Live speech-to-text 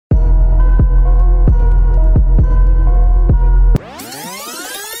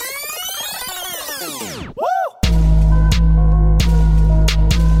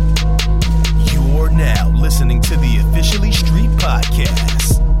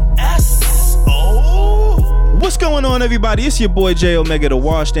going on, everybody? It's your boy J Omega, the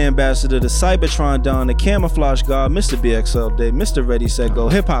washed ambassador, the Cybertron Don, the camouflage god, Mr. BXL Day, Mr. Ready Set Go,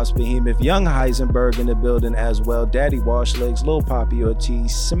 hip hop's behemoth, Young Heisenberg in the building as well, Daddy Wash Legs, Lil Poppy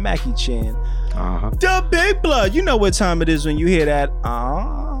Ortiz, Smacky Chan, the Big Blood. You know what time it is when you hear that.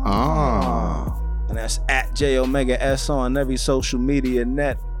 And that's at J Omega S on every social media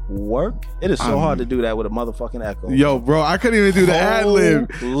network. It is so hard to do that with a motherfucking echo. Yo, bro, I couldn't even do the ad lib.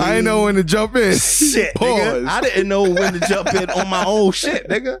 I didn't know when to jump in. Shit, nigga. I didn't know when to jump in on my own shit,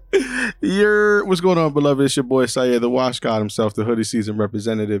 nigga. What's going on, beloved? It's your boy Sayed, the wash god himself, the hoodie season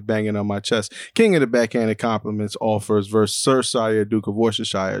representative, banging on my chest, king of the backhanded compliments, all first verse, Sir Sayed, Duke of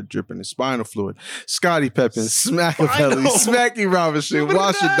Worcestershire, dripping in spinal fluid, Scotty Peppin, Smackapelli, Smacky Robinson,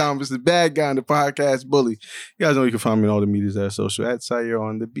 Washer the bad guy in the podcast bully. You guys know you can find me on all the medias that are social at Sayed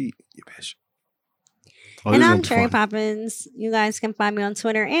on the beat. You bitch. And I'm Cherry Poppins. You guys can find me on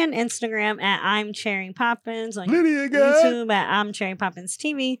Twitter and Instagram at I'm Cherry Poppins, on YouTube at I'm Cherry Poppins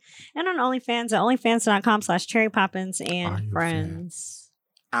TV, and on OnlyFans at onlyfans.com/Cherry Poppins and friends.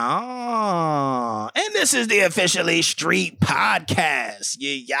 And this is the Officially Street Podcast.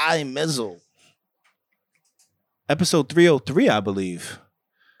 Yeah, Mizzle. Episode 303, I believe.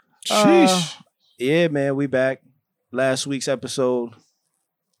 Sheesh. Yeah, man, we back. Last week's episode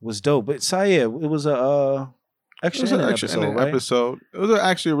was dope, but Sayed, it was a extra episode, right? It was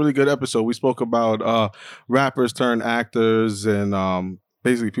actually a really good episode. We spoke about rappers turned actors and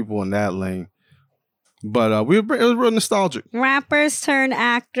basically people in that lane. But it was real nostalgic. Rappers turned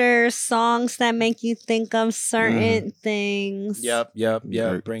actors, songs that make you think of certain things. Yep.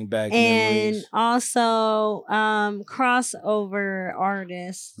 Bring back and memories. Also crossover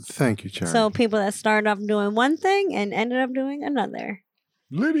artists. Thank you, Cherry. So people that started off doing one thing and ended up doing another.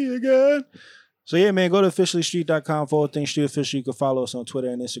 Liddy again. So yeah, man, go to officiallystreet.com/street official. You can follow us on Twitter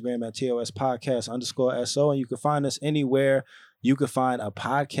and Instagram at TOS Podcast _SO. And you can find us anywhere you can find a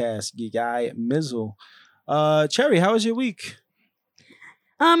podcast, guy Mizzle. Cherry, how was your week?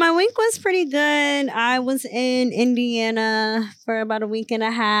 My week was pretty good. I was in Indiana for about a week and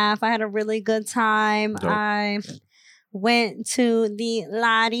a half. I had a really good time. Dope. I went to the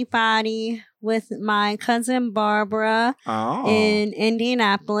Lottie Potty with my cousin Barbara in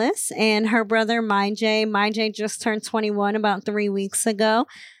Indianapolis and her brother MyJ. MyJ just turned 21 about 3 weeks ago.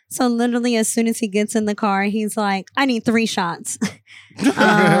 So literally as soon as he gets in the car, he's like, I need 3 shots.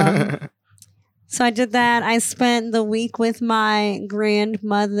 So I did that. I spent the week with my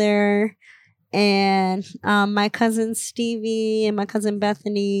grandmother and my cousin Stevie and my cousin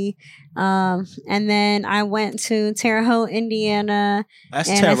Bethany. And then I went to Terre Haute, Indiana. That's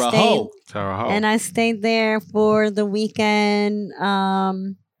Terre Haute. And I stayed there for the weekend.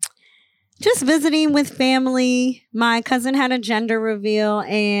 Just visiting with family. My cousin had a gender reveal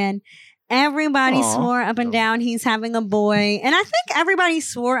and everybody swore up and down he's having a boy. And I think everybody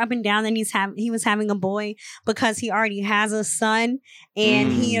swore up and down that he was having a boy because he already has a son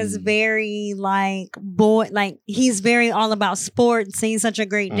and he is very he's very all about sports. He's such a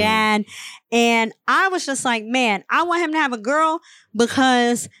great dad. And I was just like, man, I want him to have a girl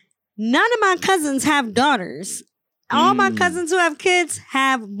because none of my cousins have daughters. All my cousins who have kids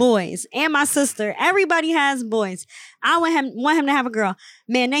have boys. And my sister. Everybody has boys. I want him to have a girl.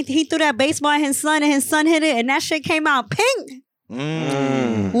 Man, he threw that baseball at his son and his son hit it and that shit came out pink.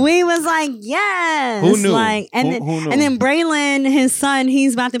 We was like, yes. Who knew? Like, Who knew? And then Braylon, his son,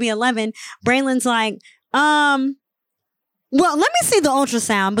 he's about to be 11. Braylon's like, well, let me see the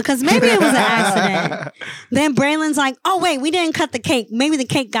ultrasound because maybe it was an accident. Then Braylon's like, oh, wait, we didn't cut the cake. Maybe the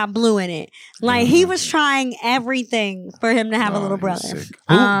cake got blue in it. Like, he was trying everything for him to have a little brother.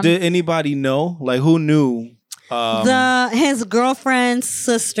 Did anybody know? Like, who knew? His girlfriend's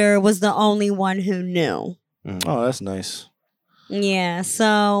sister was the only one who knew. Oh, that's nice. Yeah,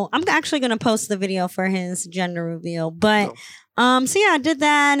 so I'm actually going to post the video for his gender reveal. But, so yeah, I did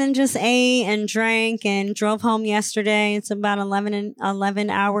that and just ate and drank and drove home yesterday. It's about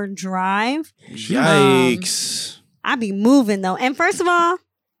 11-hour drive. Yikes. I be moving, though. And first of all,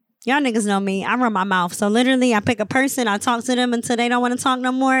 y'all niggas know me. I run my mouth. So literally, I pick a person, I talk to them until they don't want to talk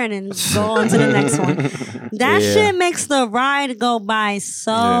no more, and then go on to the next one. That shit makes the ride go by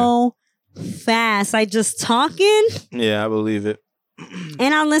so fast. Like just talking. Yeah, I believe it.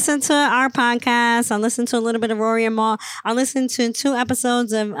 And I listened to our podcast. I listened to a little bit of Rory and Maul. I listened to 2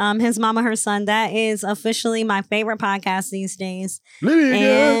 episodes of His Mama, Her Son. That is officially my favorite podcast these days.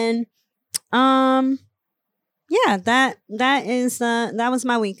 And yeah, that was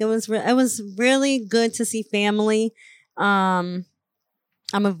my week. It was really good to see family.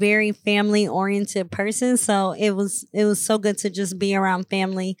 I'm a very family oriented person, so it was so good to just be around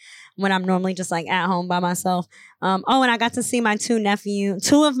family when I'm normally just like at home by myself. And I got to see my two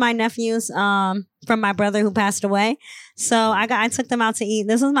of my nephews from my brother who passed away. So I took them out to eat.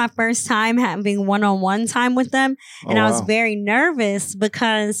 This was my first time having one-on-one time with them, and I was very nervous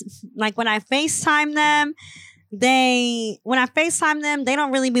because like when I FaceTime them, they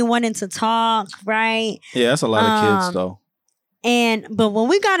don't really be wanting to talk, right? Yeah, that's a lot of kids though. But when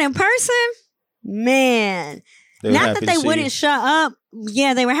we got in person, man, not that they wouldn't shut up.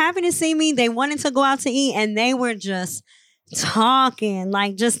 Yeah, they were happy to see me. They wanted to go out to eat, and they were just talking,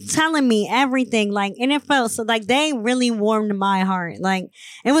 like just telling me everything. Like, and it felt so like they really warmed my heart. Like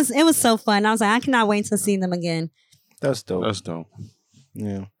it was so fun. I was like, I cannot wait to see them again. That's dope. Yeah.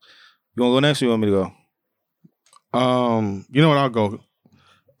 You wanna go next or you want me to go? You know what, I'll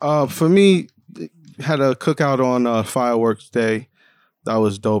go. For me, had a cookout on fireworks day. That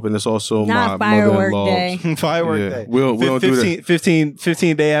was dope, and it's also not my firework mother-in-law. day. Firework day. We don't do that.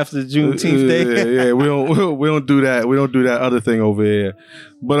 15 day after Juneteenth day. Yeah. We don't do that. We don't do that other thing over here.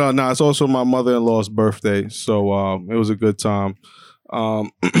 But it's also my mother-in-law's birthday, so it was a good time. I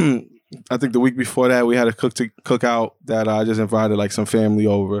think the week before that we had a cookout that I just invited like some family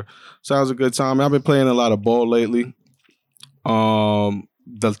over, so that was a good time. I've been playing a lot of ball lately.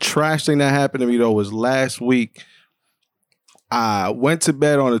 The trash thing that happened to me though was last week. I went to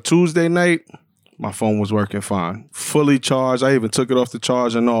bed on a Tuesday night. My phone was working fine, fully charged. I even took it off the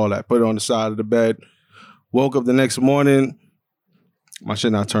charger and all that. Put it on the side of the bed. Woke up the next morning. My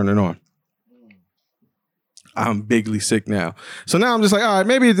shit not turning on. I'm bigly sick now. So now I'm just like, all right,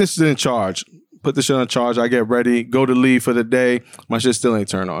 maybe this is in charge. Put the shit on charge. I get ready, go to leave for the day. My shit still ain't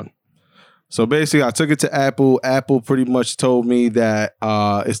turned on. So basically, I took it to Apple. Apple pretty much told me that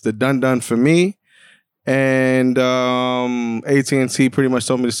it's the done for me. And AT&T pretty much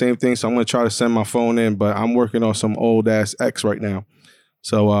told me the same thing. So I'm going to try to send my phone in. But I'm working on some old-ass X right now.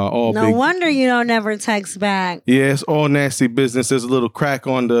 So no wonder you don't ever text back. Yeah, it's all nasty business. There's a little crack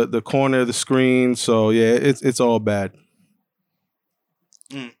on the corner of the screen. So, yeah, it's all bad.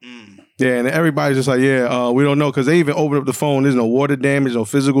 Yeah, and everybody's just like, we don't know, because they even opened up the phone. There's no water damage, no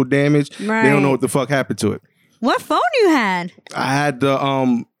physical damage. Right. They don't know what the fuck happened to it. What phone you had? I had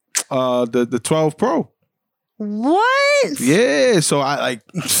the 12 Pro. What? Yeah, so I like.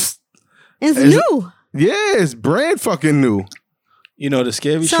 It's new. Yeah, it's brand fucking new. You know the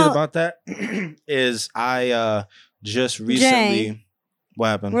scary shit about that is I just recently. Jay, what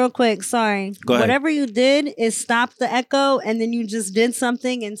happened? Real quick, sorry. Go ahead. Whatever you did is stop the echo, and then you just did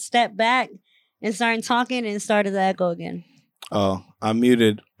something and stepped back and started talking and started the echo again. Oh, I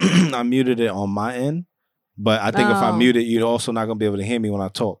muted. I muted it on my end, but I think if I mute it, you're also not gonna be able to hear me when I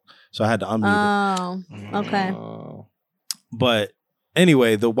talk. So I had to unmute it. Oh, okay. But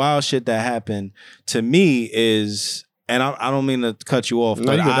anyway, the wild shit that happened to me is, and I don't mean to cut you off,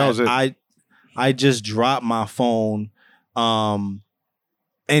 but I just dropped my phone, and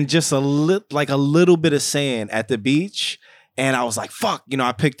just a little bit of sand at the beach, and I was like, "Fuck!"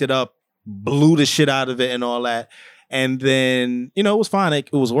 I picked it up, blew the shit out of it, and all that. And then it was fine,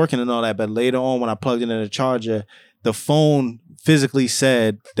 it was working and all that. But later on, when I plugged it in the charger, the phone physically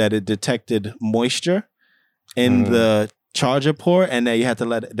said that it detected moisture in the charger port, and that I had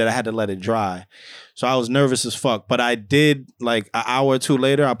to let it dry. So I was nervous as fuck. But I did, like an hour or two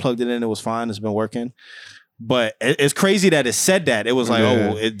later, I plugged it in. It was fine. It's been working. But it's crazy that it said that. It was like,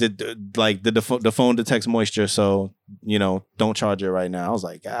 the phone detects moisture, so don't charge it right now. I was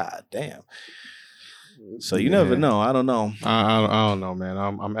like, God damn. So you never know. I don't know. I don't know, man.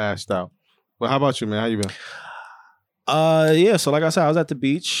 I'm assed out. Well, how about you, man? How you been? So like I said, I was at the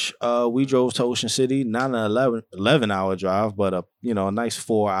beach. We drove to Ocean City, not an 11-hour drive, but a nice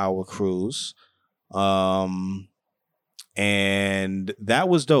 4-hour cruise. And that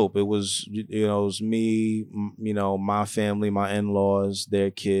was dope. It was, it was me, my family, my in-laws,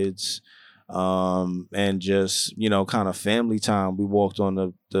 their kids, and just, kind of family time. We walked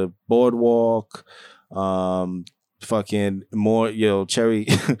on the boardwalk, fucking more, Cherry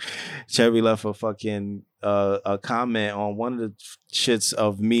left a fucking, a comment on one of the shits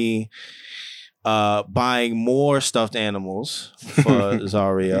of me buying more stuffed animals for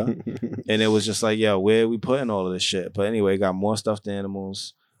Zaria, and it was just like, where are we putting all of this shit? But anyway, got more stuffed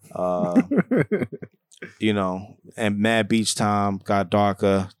animals, and mad beach time, got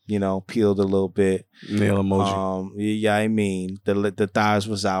darker, peeled a little bit. Nail emoji. I mean, the thighs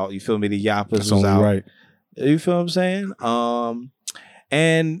was out, you feel me? The yappers was out, right? You feel what I'm saying?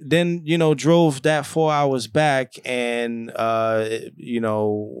 And then, drove that 4 hours back, and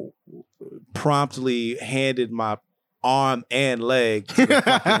promptly handed my arm and leg to the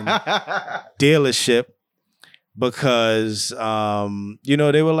fucking dealership because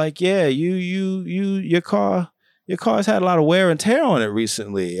they were like, yeah, your car's had a lot of wear and tear on it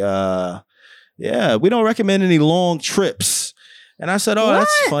recently. Yeah, we don't recommend any long trips. And I said,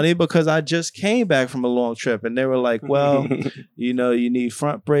 that's funny because I just came back from a long trip. And they were like, well, you need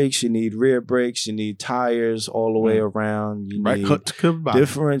front brakes, you need rear brakes, you need tires all the way around. You need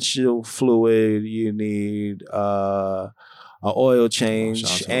differential fluid, you need an oil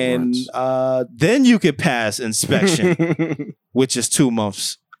change. And then you could pass inspection, which is 2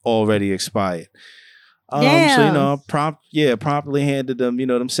 months already expired. So, promptly handed them,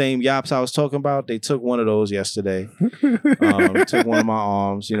 them same yaps I was talking about. They took one of those yesterday. Took one of my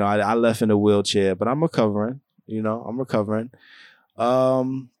arms. I left in a wheelchair, but I'm recovering. And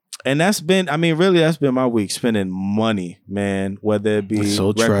that's been my week, spending money, man, whether it be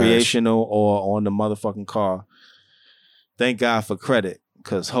recreational or on the motherfucking car. Thank God for credit,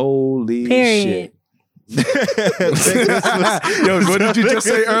 because holy shit. Yo, what did you just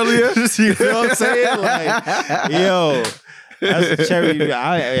say earlier? You know what I'm saying? Like, yo, that's a cherry.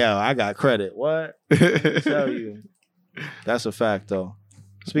 I got credit. What? I tell you, that's a fact, though.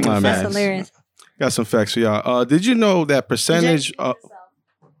 Speaking of facts, that's hilarious. Got some facts for y'all. Did you know that percentage? Okay,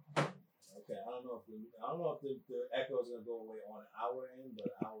 I don't know if the echo is gonna go away on our end,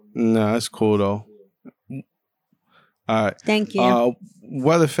 but nah, that's cool though. All right. Thank you.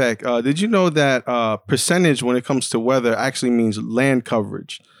 Weather fact. Did you know that percentage when it comes to weather actually means land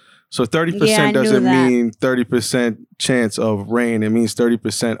coverage? So 30% doesn't mean 30% chance of rain. It means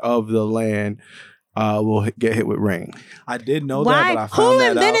 30% of the land will get hit with rain. I did know that, but I found Who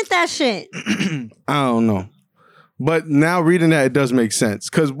invented that shit? I don't know. But now reading that, it does make sense.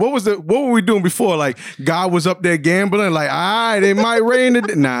 Because what were we doing before? Like, God was up there gambling, like, all right, it might rain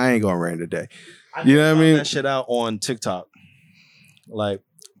today. Nah, I ain't gonna rain today. You know what I mean? That shit out on TikTok. Like,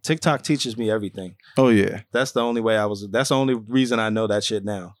 TikTok teaches me everything. Oh yeah. That's the only reason I know that shit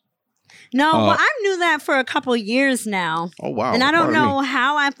now. No, well, I knew that for a couple years now. Oh wow. And I don't know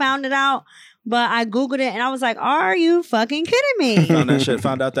how I found it out, but I Googled it and I was like, are you fucking kidding me?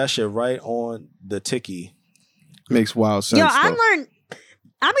 Found out that shit right on the Tiki. Makes wild sense. Yo,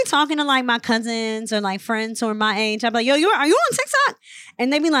 I be talking to like my cousins or like friends who are my age. I'm like, yo, are you on TikTok?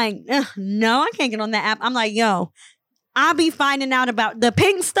 And they be like, no, I can't get on that app. I'm like, yo, I'll be finding out about the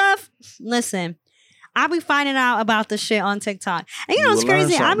pink stuff. Listen, I'll be finding out about the shit on TikTok. And you know what's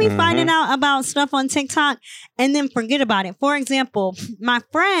crazy? I'll be finding out about stuff on TikTok and then forget about it. For example, my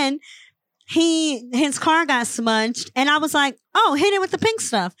friend, his car got smudged and I was like, oh, hit it with the pink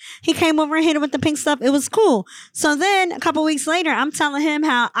stuff. He came over and hit it with the pink stuff. It was cool. So then a couple weeks later, I'm telling him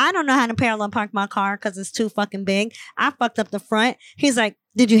how I don't know how to parallel park my car because it's too fucking big. I fucked up the front. He's like,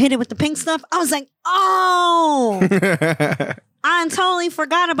 did you hit it with the pink stuff? I was like, oh, I totally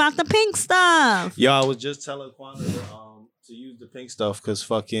forgot about the pink stuff. Yo, I was just telling Quanda to use the pink stuff because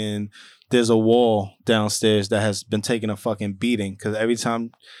fucking there's a wall downstairs that has been taking a fucking beating because every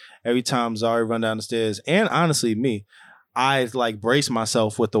time Zari run down the stairs, and honestly me, I like brace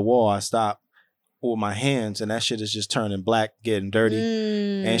myself with the wall. I stop with my hands and that shit is just turning black, getting dirty.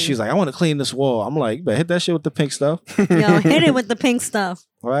 And she's like, I want to clean this wall. I'm like, you better hit that shit with the pink stuff. Yo, hit it with the pink stuff.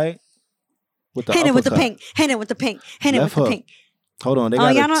 Right? With the hit it with the pink. Hit it with the pink. Hit it with the pink. Hold on, they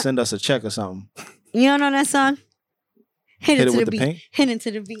gotta send us a check or something. You don't know that song? Hit it to with the beat. Pink? Hit it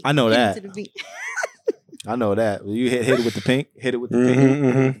to the beat. I know that. Hit it to the beat. I know that. You hit it with the pink. Hit it with the pink. Hit it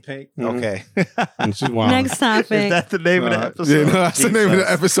with the pink. Okay. Next topic. Is that the name of the episode? Yeah, no, that's the name of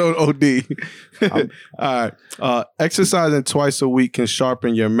the episode. OD. All right. Exercising twice a week can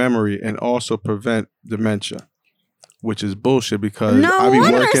sharpen your memory and also prevent dementia, which is bullshit because I be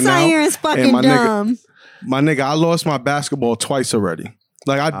working out. Is fucking dumb. My nigga, I lost my basketball twice already.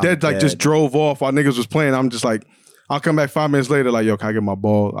 Like I just drove off while niggas was playing. I'm just like, I'll come back 5 minutes later, like, yo, can I get my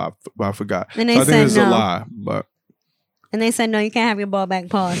ball? I forgot. And they so I think it's no. a lie, but. And they said, no, you can't have your ball back.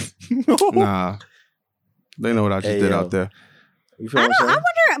 Pause. Nah. They know what I just did out there. I wonder,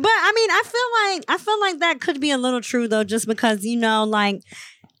 but I mean, I feel like that could be a little true though, just because, you know, like,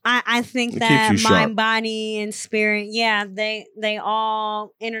 I think that mind, body, and spirit, they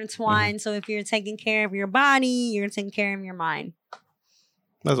all intertwine. So if you're taking care of your body, you're taking care of your mind.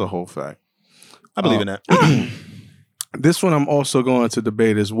 That's a whole fact. I believe in that. This one I'm also going to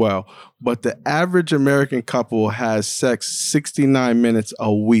debate as well. But the average American couple has sex 69 minutes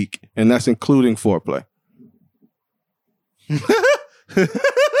a week, and that's including foreplay.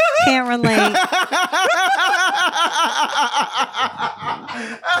 Can't relate.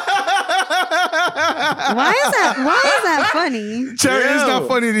 Why is that funny? Cherry, it's not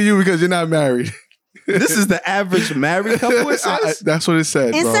funny to you because you're not married. This is the average married couple, it says? That's what it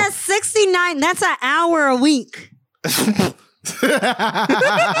said, It bro. says 69. That's an hour a week. An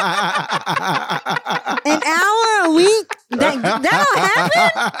hour a week? That don't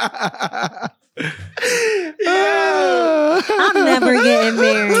happen? I'm never getting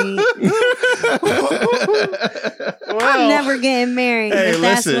married. I'm never getting married. Hey, if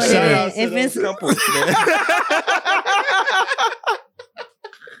that's listen, what shout it out is. to If those it's couples, man.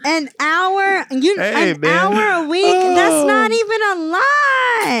 an hour, Hey, an man. hour a week, that's not even a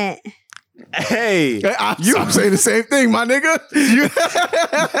lot. Hey, I'm saying the same thing, my nigga.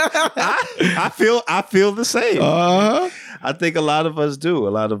 I feel the same. Uh-huh. I think a lot of us do. A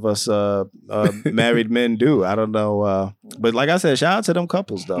lot of us married men do. I don't know. But like I said, shout out to them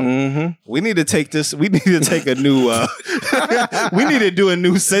couples, though. Mm-hmm. We need to take this. We need to take a new. We need to do a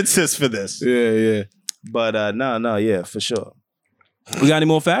new census for this. Yeah. But no, yeah, for sure. We got any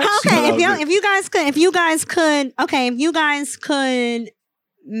more facts? Okay, if you guys could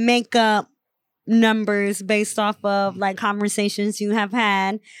make up numbers based off of like conversations you have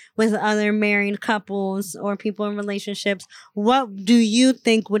had with other married couples or people in relationships, what do you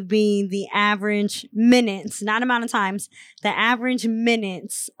think would be the average minutes, not amount of times, the average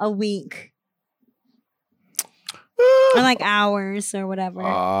minutes a week? Or like hours or whatever.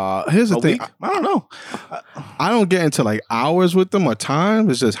 Here's the thing. Week? I don't know. I don't get into like hours with them or time.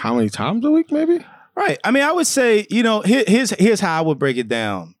 It's just how many times a week, maybe. Right. I mean, I would say, here's how I would break it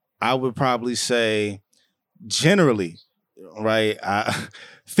down. I would probably say generally, right?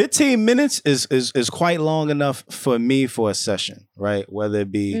 15 minutes is quite long enough for me for a session, right? Whether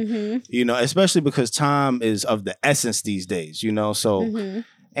it be, especially because time is of the essence these days, so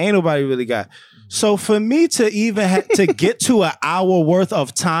ain't nobody really got. So for me to even to get to an hour worth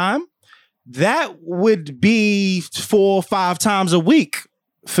of time, that would be 4 or 5 times a week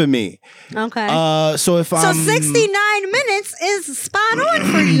for me. Okay. So 69 minutes is spot on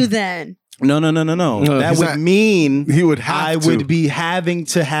for you then. No. That would mean he would have would be having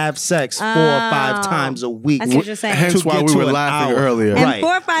to have sex 4 or 5 times a week. That's what you're saying. Hence why we were laughing earlier. And Right.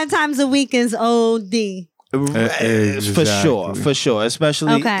 4 or 5 times a week is OD. Exactly. For sure.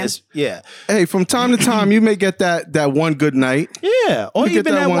 Especially, Okay. yeah. Hey, from time to time, you may get that one good night. Yeah. Or You get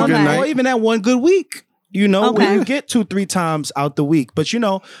even that that one one good night. or even that one good week. Okay. Where you get 2-3 times out the week. But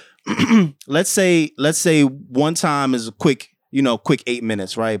let's say one time is a quick 8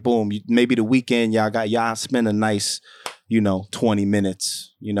 minutes, right? Boom. Maybe the weekend y'all spend a nice, 20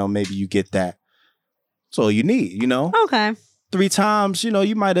 minutes. Maybe you get that. That's all you need, Okay. 3 times,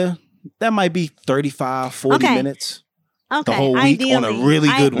 that might be 35, 40 minutes. Okay. The whole week on a really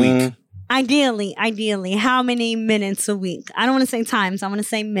good week. Ideally, how many minutes a week? I don't want to say times. I want to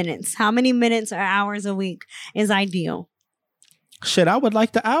say minutes. How many minutes or hours a week is ideal? Shit, I would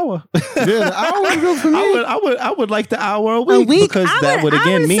like the hour. Yeah, the hour would go for me. I would like the hour a week, because that would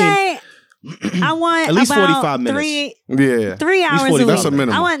again mean I want at least about 45 minutes. 3 hours a 45 week. That's a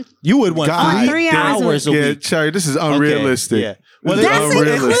minimum. You would want God, 3 hours a Yeah, week. Cherry, this is unrealistic. Okay, yeah. Well, That's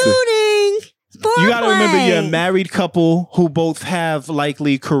including foreplay. you got to remember, you're a married couple who both have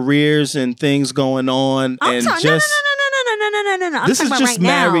likely careers and things going on, I'm and talking, just no. I'm this talking is about just right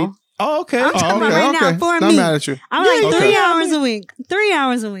married. now. Oh, okay. I'm talking about right now for Not me. mad at you. I'm like 3 okay. hours a week. 3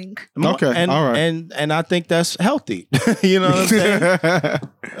 hours a week. Okay, and, all right. and I think that's healthy. You know what I'm saying?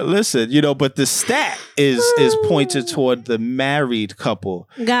 Listen, but the stat is pointed toward the married couple.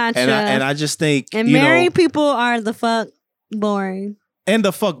 Gotcha. And I just think married people are the fuck boring. And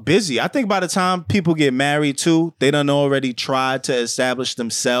the fuck busy. I think by the time people get married too, they done already tried to establish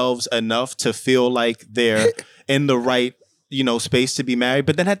themselves enough to feel like they're in the right, space to be married.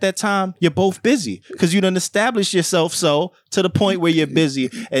 But then at that time, you're both busy because you done established yourself to the point where you're busy,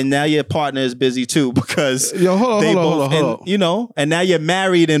 and now your partner is busy too because hold on. And now you're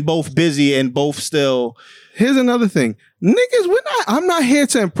married and both busy and both still. Here's another thing, niggas. I'm not here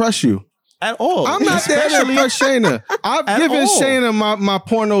to impress you. At all. I'm not there to impress Shayna. I've given Shayna my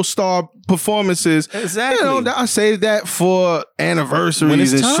porno star performances. Exactly. I save that for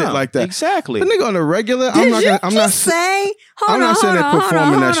anniversaries and shit like that. Exactly. The nigga on the regular, I'm not saying that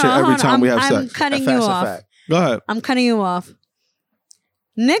performing that shit every time we have sex. I'm cutting you off. Go ahead. I'm cutting you off.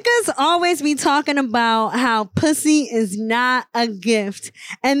 Niggas always be talking about how pussy is not a gift.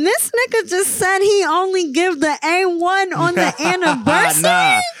 And this nigga just said he only give the A1 on the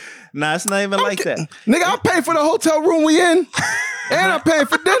anniversary? Nah, it's not even like that. Nigga, I pay for the hotel room we in. And I'm paying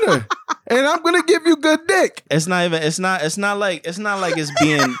for dinner. And I'm gonna give you good dick. It's not like it's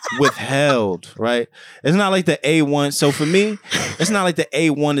being withheld, right? It's not like the A1. So for me, it's not like the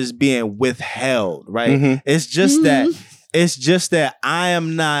A1 is being withheld, right? Mm-hmm. It's just that It's just that I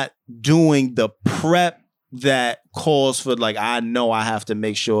am not doing the prep that calls for, like, I know I have to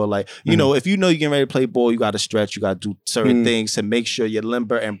make sure, like, you know, if you know you're getting ready to play ball, you got to stretch, you got to do certain things to make sure you're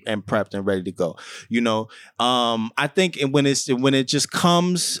limber and prepped and ready to go. You know, I think when it just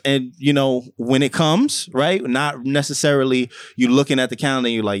comes, and you know, when it comes, right? Not necessarily you looking at the calendar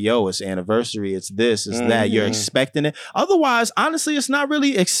and you're like, yo, it's anniversary, it's this, it's that. You're expecting it. Otherwise, honestly, it's not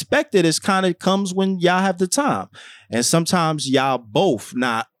really expected. It's kind of comes when y'all have the time, and sometimes y'all both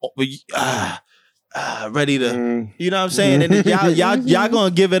not. Ready to, you know what I'm saying? And y'all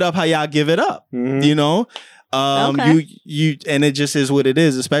gonna give it up how y'all give it up, you know? You and it just is what it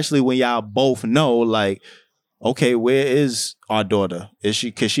is, especially when y'all both know, like, okay, where is our daughter? Is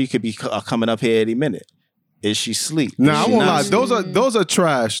she, cause she could be coming up here any minute. Is she asleep? Nah, I won't lie. Those are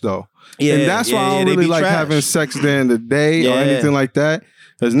trash though. Yeah, and that's why I don't really like having sex during the day or anything like that.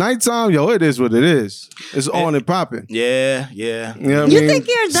 Because nighttime, yo, it is what it is. It's on and popping. Yeah. You know what I mean? Think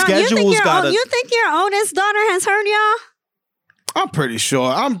you think your oldest daughter has heard y'all? I'm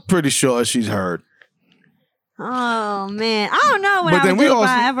pretty sure she's heard. Oh man, I don't know what I would do if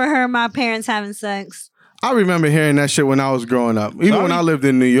I ever heard my parents having sex. I remember hearing that shit when I was growing up, even when I lived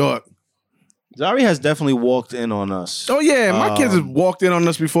in New York. Zari has definitely walked in on us. Oh yeah, my kids have walked in on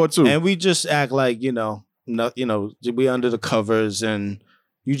us before too, and we just act like we under the covers and.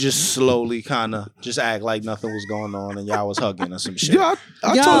 You just slowly kind of just act like nothing was going on and y'all was hugging or some shit. Yeah,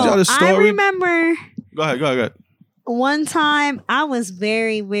 I told y'all the story. I remember. Go ahead. One time I was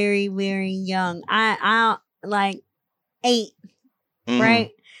very, very, very young. I like 8, right?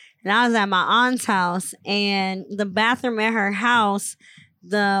 And I was at my aunt's house, and the bathroom at her house,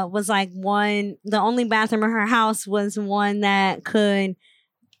 the only bathroom in her house was one that could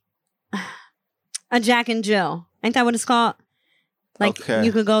a Jack and Jill. Ain't that what it's called? Like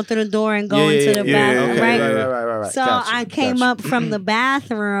you could go through the door and go into the bathroom, right? So I came up from the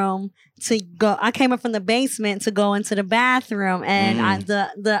bathroom I came up from the basement to go into the bathroom, and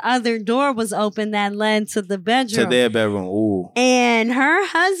the other door was open that led to the bedroom. To their bedroom, ooh. And her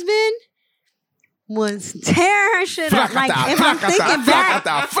husband was tearing her shit up. Like if I'm thinking back,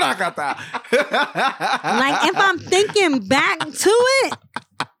 if I'm thinking back to it.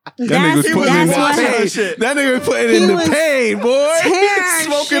 That nigga was putting in the pain, boy.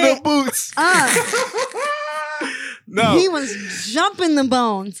 Smoking the boots. No. He was jumping the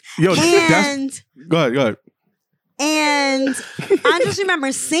bones. Yo, go ahead. And I just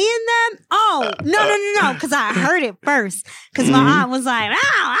remember seeing them. Oh, no. Because I heard it first. Because my aunt was like,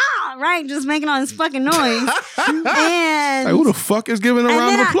 ow, right? Just making all this fucking noise. And like, who the fuck is giving a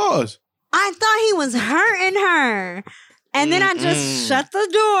round of applause? I thought he was hurting her. And then I just shut the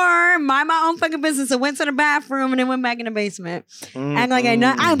door, mind my own fucking business, and went to the bathroom and then went back in the basement. But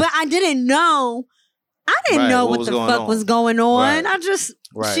I didn't know. I didn't know what the fuck was going on. I just,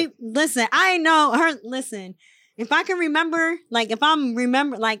 I know her, listen, if I can remember, like if I'm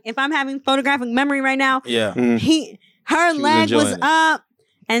having photographic memory right now, her leg was up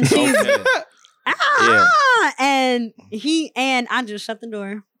and she's, and I just shut the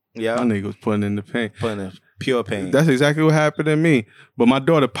door. Yeah. My nigga was putting in the pain. Pure pain. That's exactly what happened to me. But my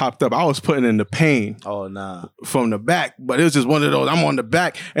daughter popped up. I was putting in the pain. Oh, nah. From the back. But it was just one of those. I'm on the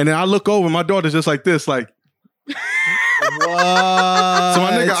back. And then I look over. My daughter's just like this. Like. What? So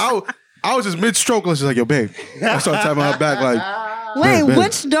my nigga, I was just mid-stroke. And she's like, yo, babe. I started tapping her back like. Wait,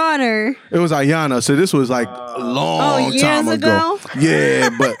 which daughter? It was Ayana. So this was like a long time ago. Yeah,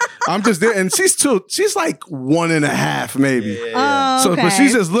 but I'm just there. And she's like 1.5 maybe. Yeah. So, but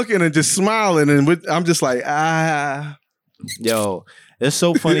she's just looking and just smiling. And I'm just like, Yo, it's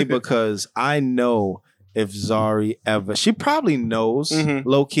so funny because I know if Zari ever, she probably knows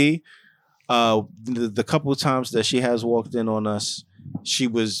low key. The couple of times that she has walked in on us, she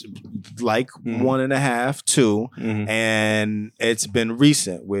was like 1.5, 2, and it's been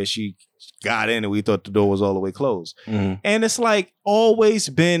recent where she got in and we thought the door was all the way closed. And it's like always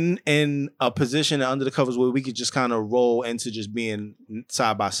been in a position under the covers where we could just kind of roll into just being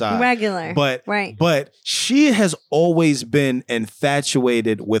side by side. Regular. But she has always been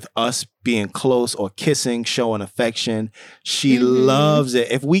infatuated with us being close or kissing, showing affection. She loves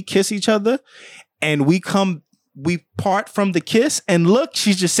it. If we kiss each other and we part from the kiss and look,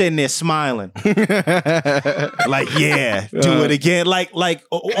 she's just sitting there smiling. Like, yeah, do it again. Like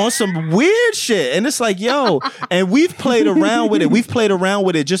on some weird shit. And it's like, yo, and we've played around with it. We've played around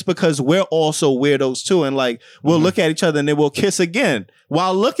with it just because we're also weirdos too. And like, we'll look at each other and then we'll kiss again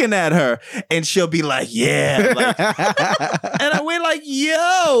while looking at her. And she'll be like, yeah. Like, and we're like,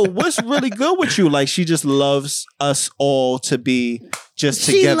 yo, what's really good with you? Like, she just loves us all to be just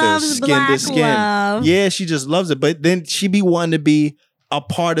together, skin to skin. Love. Yeah, she just loves it. But then then she be wanting to be a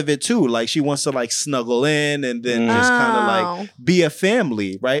part of it too. Like she wants to like snuggle in and then just kind of like be a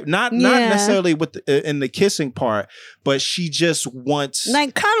family, right? Not necessarily with in the kissing part, but she just wants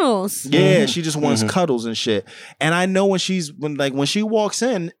like cuddles. Yeah, she just wants cuddles and shit. And I know when she walks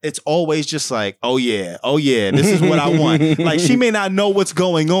in, it's always just like, oh yeah, this is what I want. Like she may not know what's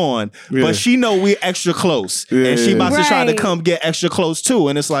going on, but she know we extra close, and she about to try to come get extra close too.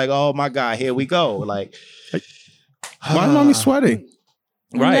 And it's like, oh my God, here we go. Like, why am I sweating?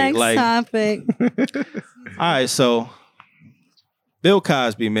 Right, Next topic. All right, so Bill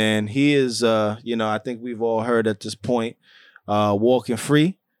Cosby, man, he is, I think we've all heard at this point, walking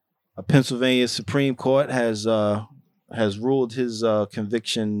free. Pennsylvania Supreme Court has ruled his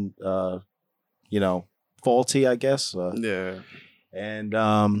conviction, faulty, I guess. And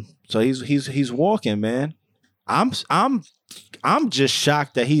so he's walking, man. I'm just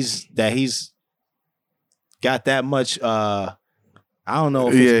shocked that he's got that much. I don't know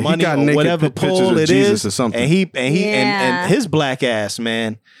if it's money or whatever pull it is, or something. And his black ass,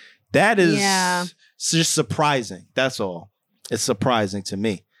 man, that is just surprising. That's all. It's surprising to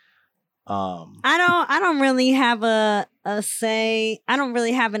me. I don't really have a say. I don't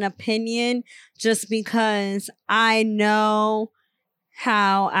really have an opinion, just because I know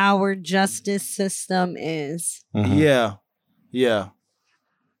how our justice system is. Yeah.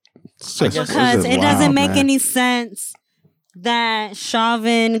 Because it doesn't make any sense that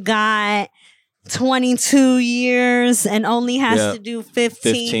Chauvin got 22 years and only has to do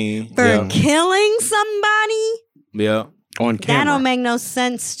 15 for killing somebody. Yeah. On camera. That don't make no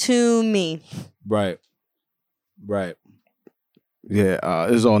sense to me. Right. Yeah,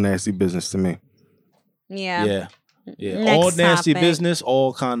 it's all nasty business to me. Yeah. Yeah. All nasty business,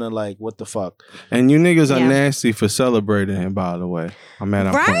 all kind of like, what the fuck? And you niggas are nasty for celebrating him, by the way. I'm mad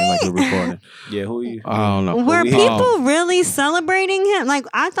I'm pointing like a recording. Yeah, who are you? I don't know. Were people really celebrating him? Like,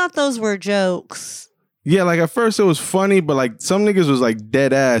 I thought those were jokes. Yeah, like at first it was funny, but like some niggas was like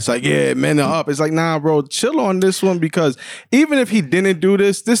dead ass. Like, yeah, men are up. It's like, nah, bro, chill on this one, because even if he didn't do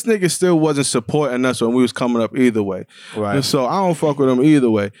this nigga still wasn't supporting us when we was coming up either way. Right. And so I don't fuck with him either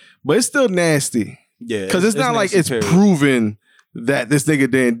way. But it's still nasty. Yeah. Because it's not like it's proven that this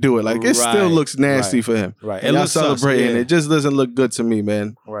nigga didn't do it. Like, it still looks nasty for him. Right. And y'all celebrating. It just doesn't look good to me,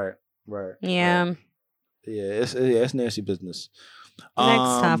 man. Right. Yeah. Yeah, it's nasty business.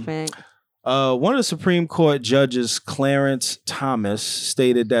 Next topic. One of the Supreme Court judges, Clarence Thomas,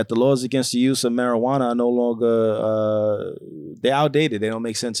 stated that the laws against the use of marijuana are no longer, they're outdated. They don't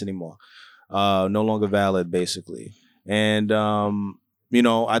make sense anymore. No longer valid, basically. And,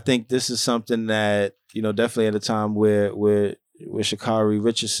 I think this is something that, definitely at a time where Sha'Carri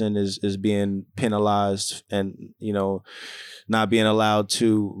Richardson is being penalized and, not being allowed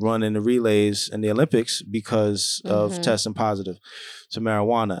to run in the relays in the Olympics because of testing positive to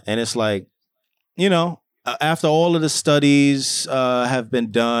marijuana. And it's like, after all of the studies have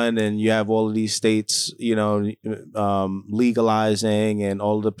been done and you have all of these states, legalizing and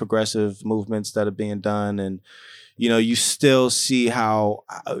all of the progressive movements that are being done, and, you still see how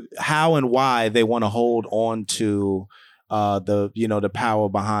and why they want to hold on to the power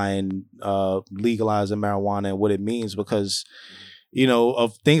behind legalizing marijuana and what it means, because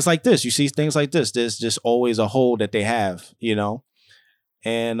of things like this. You see things like this. There's just always a hold that they have,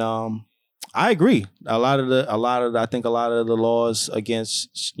 and I agree. I think a lot of the laws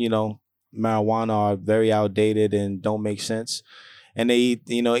against marijuana are very outdated and don't make sense. And they,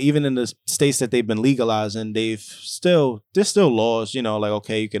 even in the states that they've been legalizing, there's still laws, like,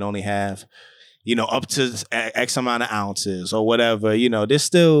 okay, you can only have, up to X amount of ounces or whatever. There's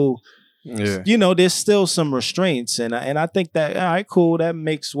still, there's still some restraints, and I think that, all right, cool, that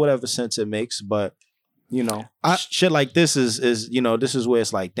makes whatever sense it makes, but shit like this is this is where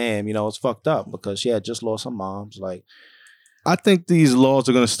it's like, damn, it's fucked up, because she had just lost her moms. Like, I think these laws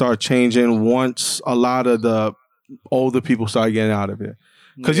are going to start changing once a lot of the older people start getting out of it.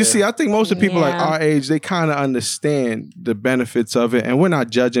 Because you see, I think most of the people like our age, they kind of understand the benefits of it. And we're not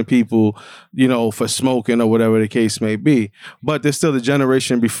judging people, for smoking or whatever the case may be. But there's still the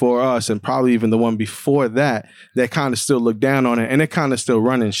generation before us, and probably even the one before that kind of still look down on it. And they're kind of still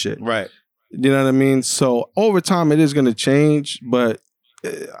running shit. Right. You know what I mean? So over time, it is going to change, but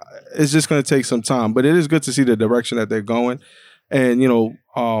it's just going to take some time. But it is good to see the direction that they're going. And,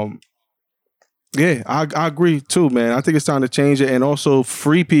 I agree too, man. I think it's time to change it, and also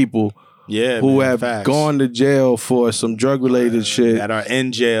free people who have gone to jail for some drug-related shit. That are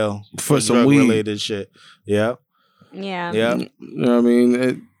in jail for some drug-related shit. Yeah. Yeah. Yeah. You know what I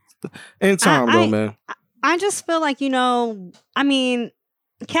mean? In time, though, man. I just feel like,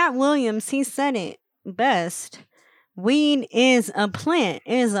 Cat Williams, he said it best. weed is a plant.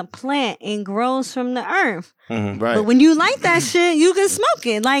 It is a plant and grows from the earth. Mm-hmm. Right. But when you like that shit, you can smoke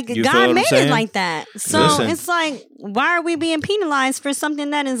it. Like, You feel God what made I'm saying? it like that. So Listen. it's like, why are we being penalized for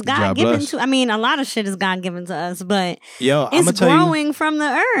something that is God given bless. to? I mean, a lot of shit is God given to us, but Yo, I'm it's gonna tell you. growing from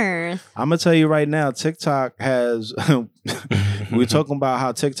the earth. I'm gonna tell you right now, TikTok has. We're talking about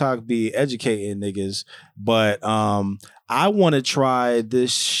how TikTok be educating niggas, but I want to try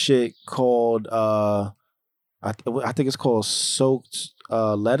this shit called I think it's called soaked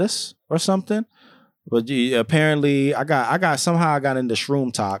lettuce or something. But apparently, I got into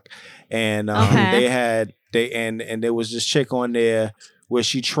Shroom Talk, and Okay. and there was this chick on there where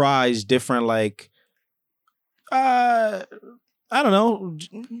she tries different like I don't know,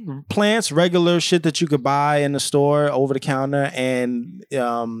 plants, regular shit that you could buy in the store over the counter, and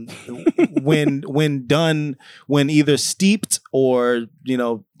when either steeped or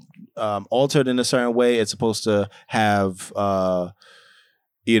altered in a certain way, it's supposed to have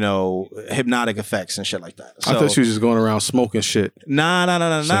hypnotic effects and shit like that. So, I thought she was just going around smoking shit. No.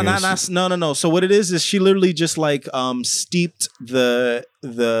 So what it is she literally just like steeped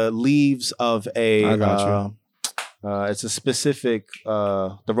the leaves of a. I got you. It's a specific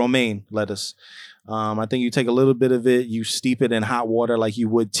the romaine lettuce. I think you take a little bit of it, you steep it in hot water like you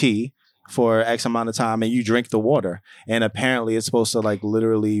would tea for X amount of time, and you drink the water. And apparently it's supposed to like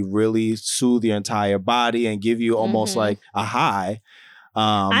literally really soothe your entire body and give you almost like a high.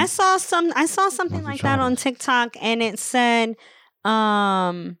 I saw something like that on TikTok, and it said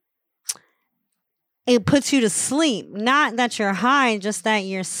it puts you to sleep. Not that you're high, just that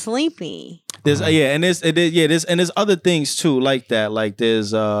you're sleepy. There's there's other things too like that. Like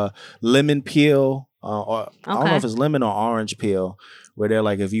there's lemon peel, or I don't know if it's lemon or orange peel, where they're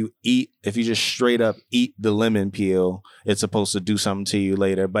like if you just straight up eat the lemon peel, it's supposed to do something to you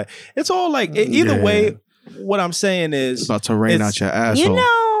later. But it's all like either way. What I'm saying is it's about to rain out your asshole.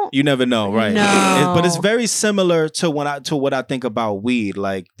 You never know, right? No. But it's very similar to what I think about weed.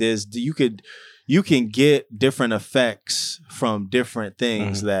 Like you can get different effects from different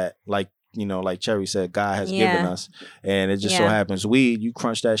things that like Cherry said, God has given us. And it just so happens weed, you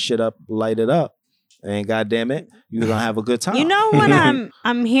crunch that shit up, light it up, and goddamn it, you're gonna have a good time. You know what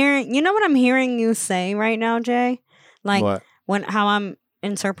I'm hearing? You know what I'm hearing you say right now, Jay? Like how I'm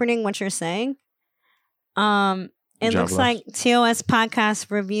interpreting what you're saying. It looks like TOS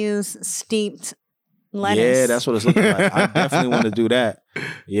podcast reviews steeped lettuce. Yeah, that's what it's looking like. I definitely want to do that.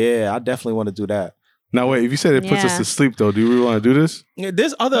 Yeah, I definitely want to do that. Now wait, if you said it puts us to sleep though, do you really want to do this? Yeah,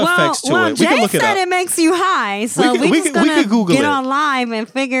 there's other effects to it. Jay We can look it said up. it makes you high, so we can Google get on live and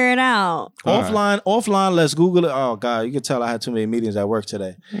figure it out. Offline, let's Google it. Oh God, you can tell I had too many meetings at work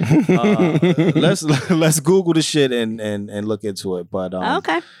today. Let's Google the shit and look into it. But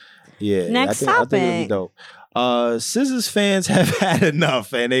okay. Yeah. Next I think it'll be topic. dope. SZA's fans have had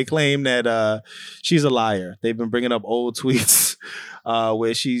enough, and they claim that she's a liar. They've been bringing up old tweets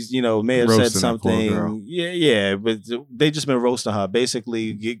where she's, may have Roasting said something. girl. Yeah, but they just been roasting her,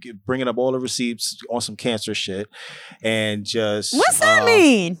 basically bringing up all the receipts on some cancer shit, and just what's that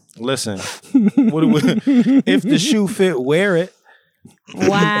mean? Listen, if the shoe fit, wear it.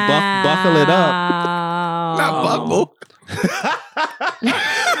 Wow, buckle it up. Not buckle.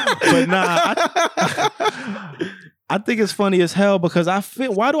 But nah, I think it's funny as hell because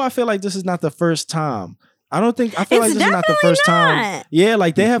why do I feel like this is not the first time? I feel like this is not the first time. Yeah,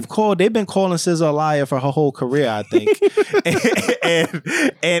 like they've been calling SZA a liar for her whole career, I think. and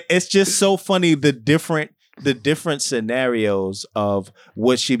it's just so funny the different scenarios of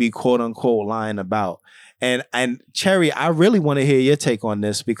what she be quote unquote lying about. And Cherry, I really want to hear your take on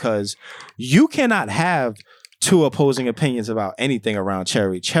this because you cannot have two opposing opinions about anything around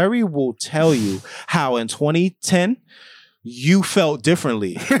Cherry. Cherry will tell you how in 2010 you felt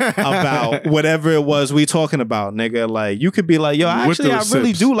differently about whatever it was we talking about, nigga. Like you could be like, yo, actually I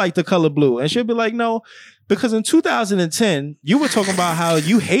really do like the color blue. And she'll be like, no, because in 2010 you were talking about how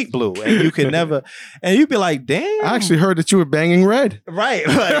you hate blue and you could never, and you'd be like, damn. I actually heard that you were banging red. Right.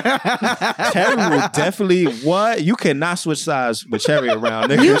 Like, Cherry will definitely, what? You cannot switch sides with Cherry around,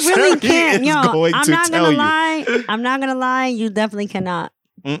 nigga. You really can't. Yo, I'm not gonna lie. You definitely cannot.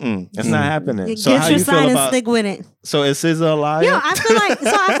 It's not happening. Get So how your you feel side and about? stick with it. So is SZA a liar? Yo, I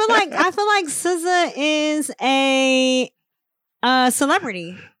feel like SZA is a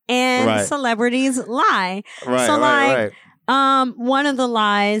celebrity, and celebrities lie. Right. So Right. one of the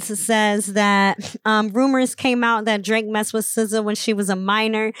lies says that rumors came out that Drake messed with SZA when she was a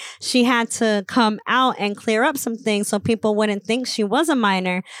minor. She had to come out and clear up some things so people wouldn't think she was a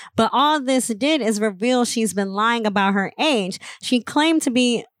minor. But all this did is reveal she's been lying about her age. She claimed to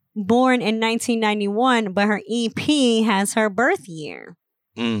be born in 1991, but her EP has her birth year.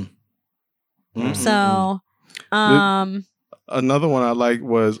 So, another one I liked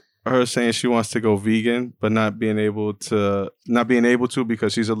was her saying she wants to go vegan, but not being able to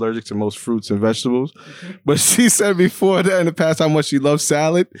because she's allergic to most fruits and vegetables. But she said before that in the past how much she loves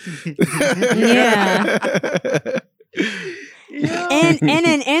salad. Yeah. In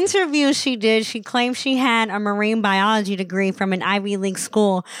an interview she did, she claimed she had a marine biology degree from an Ivy League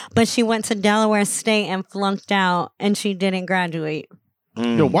school, but she went to Delaware State and flunked out, and she didn't graduate.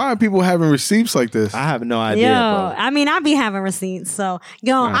 Yo, why are people having receipts like this? I have no idea, bro. I mean, I be having receipts. So,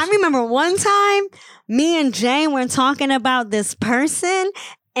 I remember one time me and Jay were talking about this person,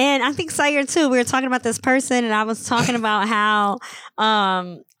 and I think Sayer too. We were talking about this person, and I was talking about how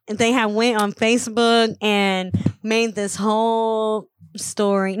they had went on Facebook and made this whole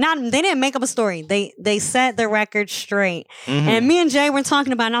story. They didn't make up a story. They set the record straight. And me and Jay were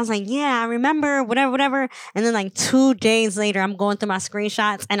talking about it, and I was like, yeah, I remember, whatever. And then like 2 days later, I'm going through my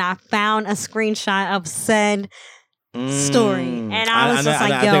screenshots, and I found a screenshot of said story. And I was just like,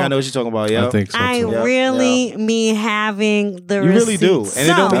 yo, I think I know what you're talking about. Yeah, I think so too. I really be having the receipts. You really do. And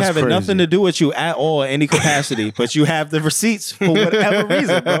it don't be having crazy. nothing to do with you at all, any capacity, but you have the receipts for whatever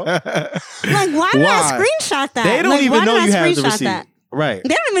reason, bro. Like, why did I screenshot that? They don't even know you have the receipt. That? Right.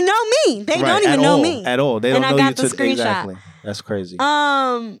 They don't even know me. They don't even know me. At all. They don't and know I got you the to screenshot. Exactly. That's crazy.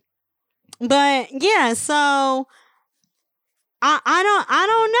 But yeah, so I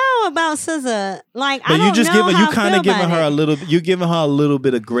don't know about SZA. Like, but I don't know you kind of giving her it. a little. You're giving her a little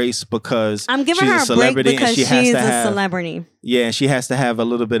bit of grace because I'm giving she's her a a celebrity break because and she has she's to a have, celebrity. Yeah, and she has to have a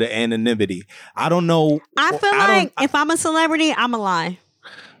little bit of anonymity. I don't know. I feel like if I'm a celebrity, I'm a lie.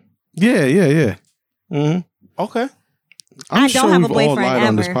 Yeah. Mm-hmm. Okay. I'm I sure don't have a we've all boyfriend lied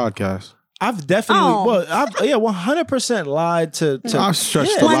on this ever. podcast. I've definitely, 100% lied to I've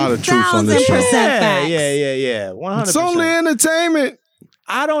stretched a lot of truths on this show. 1000% facts. Yeah. 100%. It's only entertainment.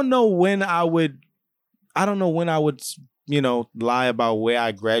 I don't know when I would, lie about where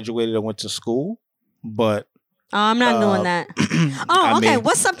I graduated or went to school, but. Oh, I'm not doing that. Okay.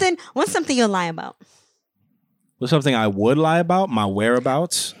 What's something you'll lie about? Was something I would lie about? My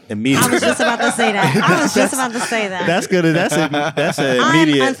whereabouts? Immediately. I was just about to say that. That's good. That's an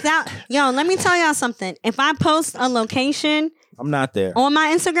immediate. Let me tell y'all something. If I post a location, I'm not there. On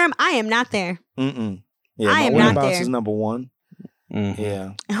my Instagram, I am not there. Yeah, I am my not whereabouts there. is number one.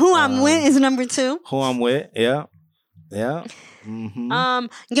 Yeah. Who I'm with is number two. Who I'm with, yeah. Mm-hmm.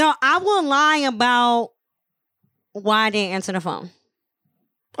 I will lie about why I didn't answer the phone.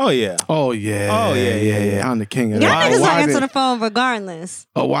 Oh yeah. I'm the king of Y'all that. niggas don't answer the phone regardless.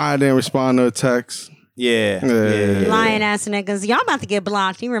 Why I didn't respond to a text? Yeah. Lying ass niggas. Y'all about to get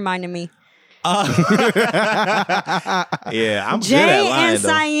blocked. You reminded me. Yeah, I'm Jay good at lying, and though.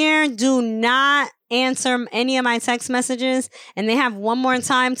 Sayer do not answer any of my text messages, and they have one more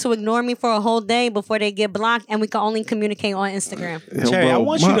time to ignore me for a whole day before they get blocked, and we can only communicate on Instagram. Cherry, I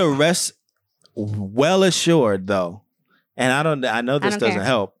want you to rest well assured, though. And I know this doesn't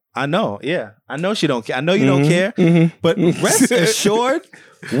help. I know, yeah. I know she don't care. I know you don't care. Mm-hmm. But rest assured,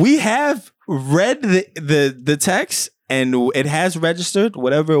 we have read the text and it has registered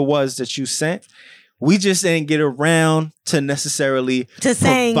whatever it was that you sent. We just didn't get around to necessarily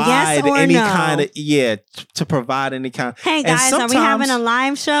saying yes or any no. kind of to provide any kind. Hey guys, are we having a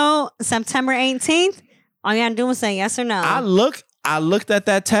live show September 18th? All you gotta do is say yes or no. I looked at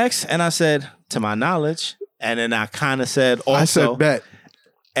that text and I said, to my knowledge, and then I kind of said also. I said bet.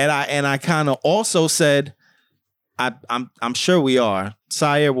 And I kind of also said, I'm sure we are.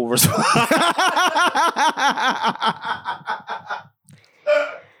 Sayer will respond.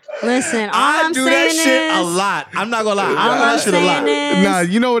 Listen, I do that shit a lot. I'm not gonna lie. I do that shit a lot. Nah,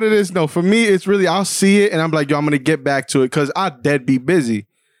 you know what it is? No, for me, it's really I'll see it and I'm like, yo, I'm gonna get back to it because I dead be busy,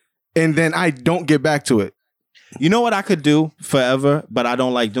 and then I don't get back to it. You know what I could do forever, but I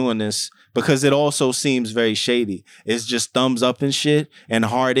don't like doing this because it also seems very shady. It's just thumbs up and shit and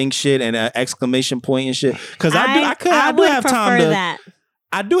hearting shit and an exclamation point and shit. Because I do have time to. That.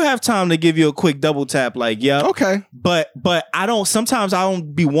 I do have time to give you a quick double tap, like, yeah. Okay. But I don't, sometimes I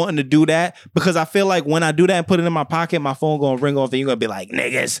don't be wanting to do that because I feel like when I do that and put it in my pocket, my phone gonna ring off and you're gonna be like,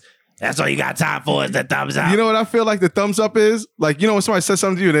 niggas, that's all you got time for is the thumbs up. You know what I feel like the thumbs up is? Like, you know when somebody says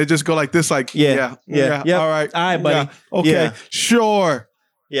something to you, they just go like this, like, yeah. Yep. All right, buddy. Yeah. Okay, Yeah. Sure.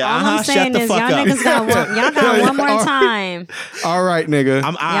 Yeah, All I'm saying is y'all niggas got one more time. All right, nigga.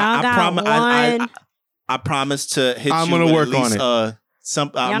 I promise to hit I'm you gonna with work at least, on it.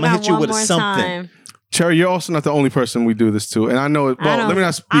 I'm gonna hit you with something. Time. Cherry, you're also not the only person we do this to. And I know it, well, let me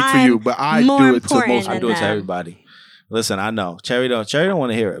not speak for you, but I more do it to important most than I do it to them. everybody. Listen, I know Cherry don't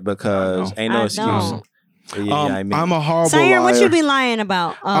want to hear it because ain't no excuse. Don't. Yeah, I mean. I'm a horrible Sire, liar. what you be lying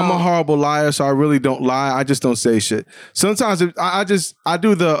about? I'm a horrible liar, so I really don't lie. I just don't say shit. Sometimes I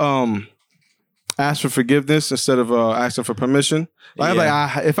do the ask for forgiveness instead of asking for permission. Like,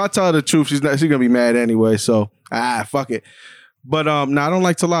 if I tell her the truth, she's gonna be mad anyway. So fuck it. But I don't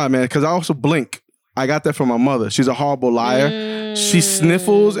like to lie, man, because I also blink. I got that from my mother. She's a horrible liar. She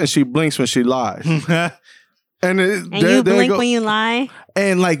sniffles and she blinks when she lies. And you blink when you lie?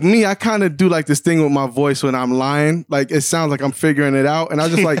 And like me, I kind of do like this thing with my voice when I'm lying. Like it sounds like I'm figuring it out. And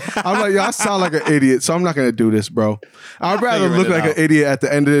I'm like, yo, I sound like an idiot. So I'm not going to do this, bro. I'd rather look like an idiot at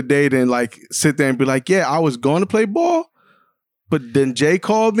the end of the day than like sit there and be like, yeah, I was going to play ball. But then Jay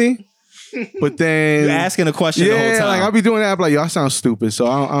called me. But then... You're asking a question the whole time. Like I'll be doing that. I'm like, yo, I sound stupid. So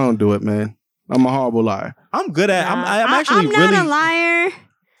I don't do it, man. I'm a horrible liar. I'm good at... I'm actually I'm not a liar.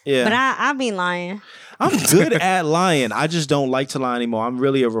 Yeah. But I be lying. I'm good at lying. I just don't like to lie anymore. I'm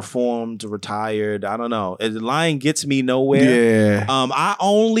really a reformed, retired. I don't know. Lying gets me nowhere. Yeah. I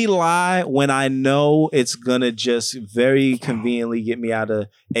only lie when I know it's gonna just very conveniently get me out of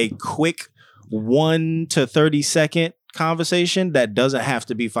a quick 1 to 30 second conversation that doesn't have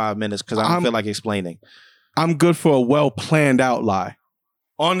to be 5 minutes because I don't feel like explaining. I'm good for a well planned out lie.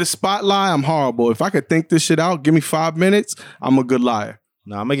 On the spot lie, I'm horrible. If I could think this shit out, give me 5 minutes, I'm a good liar.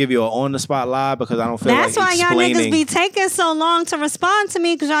 No, I'm gonna give you an on-the-spot lie because I don't feel That's like explaining. That's why y'all niggas be taking so long to respond to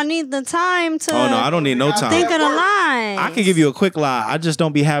me because y'all need the time to. Oh no, I don't need no time. Think of the line. I can give you a quick lie. I just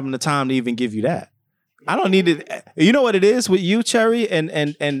don't be having the time to even give you that. I don't need it. You know what it is with you, Cherry, and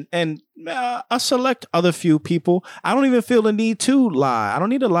a select other few people. I don't even feel the need to lie. I don't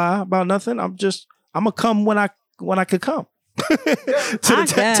need to lie about nothing. I'm gonna come when I could come. to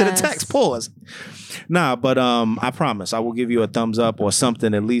the text. Pause. Nah, but I promise I will give you a thumbs up or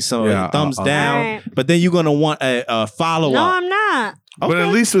something, at least some thumbs down. Right. But then you're gonna want a follow up. No, I'm not. Okay. But at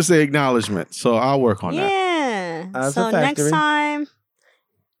least it's the acknowledgement. So I'll work on that. Yeah. So next time,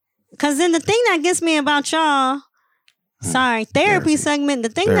 because then the thing that gets me about y'all, therapy segment. The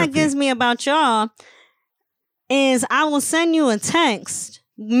thing that gets me about y'all is I will send you a text.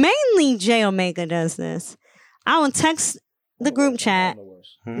 Mainly J Omega does this. I will text the group chat.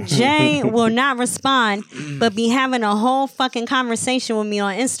 Jay will not respond, but be having a whole fucking conversation with me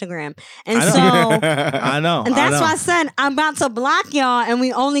on Instagram. And I know. And that's why I said I'm about to block y'all and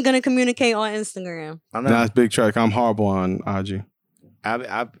we only going to communicate on Instagram. That's big track. I'm horrible on IG.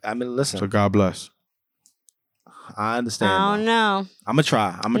 I mean, listen. So God bless. I understand. I don't know. I'm going to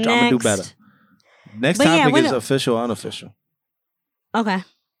try. I'm going to do better. Next topic is official or unofficial. Okay.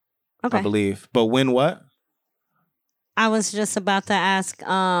 I believe. But when what? I was just about to ask,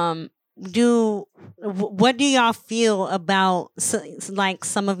 what do y'all feel about like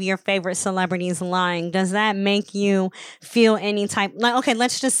some of your favorite celebrities lying? Does that make you feel any type like, okay,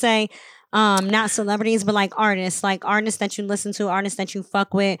 let's just say not celebrities, but like artists that you listen to, artists that you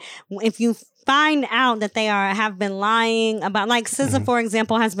fuck with. If you find out that they have been lying about, like SZA, for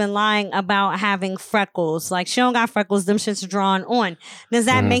example, has been lying about having freckles. Like she don't got freckles, them shit's drawn on. Does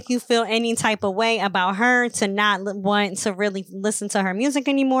that make you feel any type of way about her to not want to really listen to her music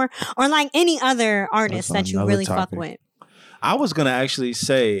anymore? Or like any other artist that you really fuck with? I was going to actually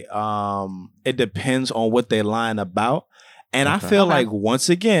say it depends on what they're lying about. And I feel like, once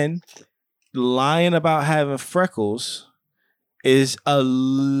again, lying about having freckles is a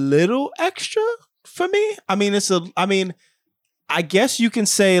little extra for me. I mean, I guess you can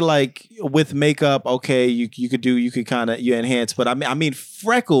say like with makeup, okay, you could kind of enhance, but I mean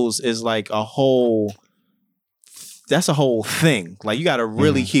freckles is like that's a whole thing. Like you got to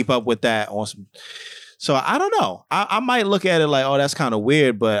really keep up with that on some. So I don't know. I might look at it like, oh, that's kind of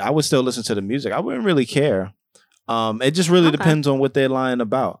weird, but I would still listen to the music. I wouldn't really care. It just really depends on what they're lying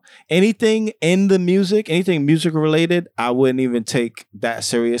about. Anything in the music, anything music related, I wouldn't even take that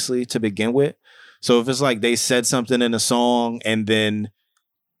seriously to begin with. So if it's like they said something in a song and then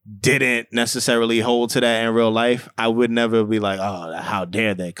didn't necessarily hold to that in real life, I would never be like, oh, how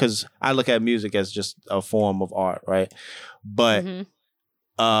dare they? Because I look at music as just a form of art, right? But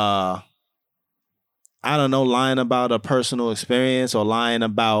I don't know, lying about a personal experience or lying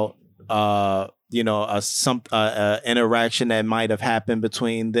about interaction that might have happened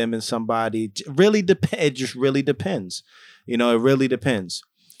between them and somebody. It just really depends. It really depends.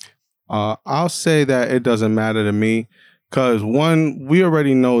 I'll say that it doesn't matter to me because one, we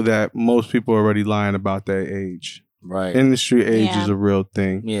already know that most people are already lying about their age. Right. Industry age Yeah. is a real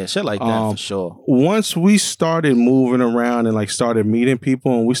thing. Yeah, shit like that for sure. Once we started moving around and like started meeting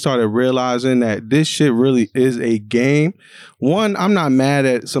people and we started realizing that this shit really is a game. One, I'm not mad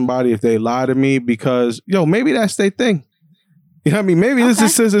at somebody if they lie to me because, yo, maybe that's their thing. You know what I mean? Maybe this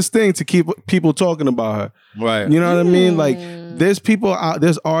is SZA's thing to keep people talking about her. Right. You know what I mean? Like, there's people out,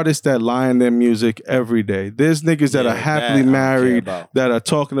 there's artists that lie in their music every day. There's niggas that are happily married that are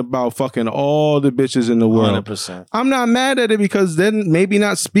talking about fucking all the bitches in the world. 100%. I'm not mad at it because they're maybe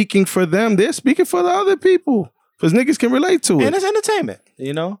not speaking for them. They're speaking for the other people. Because niggas can relate to it. And it's entertainment,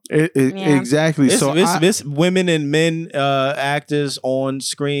 you know? Exactly. It's women and men actors on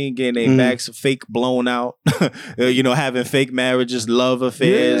screen getting their backs fake blown out, you know, having fake marriages, love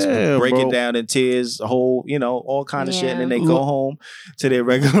affairs, breaking down in tears, whole, you know, all kind of shit. And then they go home to their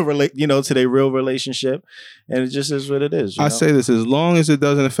regular, to their real relationship. And it just is what it is. I say this, as long as it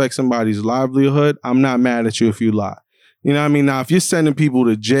doesn't affect somebody's livelihood, I'm not mad at you if you lie. You know what I mean? Now, if you're sending people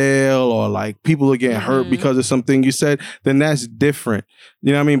to jail or like people are getting hurt because of something you said, then that's different.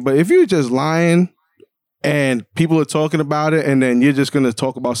 You know what I mean? But if you're just lying and people are talking about it and then you're just going to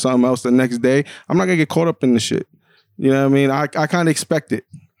talk about something else the next day, I'm not going to get caught up in the shit. You know what I mean? I kind of expect it.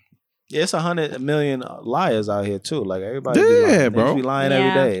 Yeah, it's 100 million liars out here too. Like everybody be lying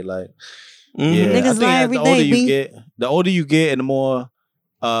every day. Like, niggas lie every day. The older you get and the more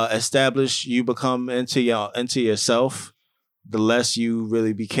established you become into yourself, the less you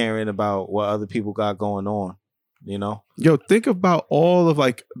really be caring about what other people got going on, you know? Yo, think about all of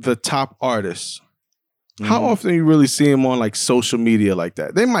like the top artists. How often do you really see them on like social media like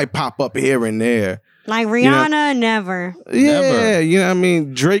that? They might pop up here and there. Like Rihanna, never. Yeah, never. You know what I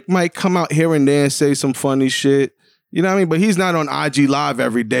mean? Drake might come out here and there and say some funny shit. You know what I mean? But he's not on IG Live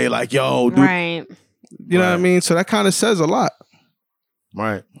every day like, yo, dude. Right. You know what I mean? So that kind of says a lot.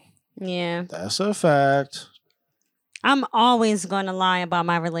 Right. Yeah. That's a fact. I'm always going to lie about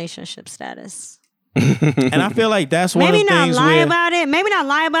my relationship status. And I feel like that's one of the things Maybe not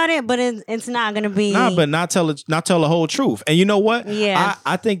lie about it, but it's not going to be. But not tell the whole truth. And you know what? Yeah.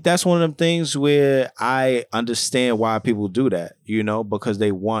 I think that's one of them things where I understand why people do that, you know, because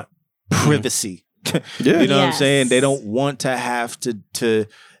they want privacy. You know what I'm saying? They don't want to have to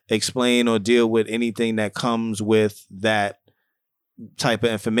explain or deal with anything that comes with that type of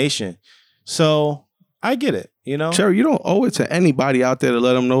information. So I get it, you know? Cherry, you don't owe it to anybody out there to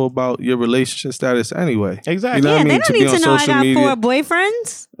let them know about your relationship status anyway. Exactly. You know what I mean? They don't need to know I got media. 4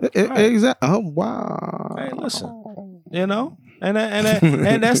 boyfriends. Exactly. Oh, wow. Hey, listen, you know? And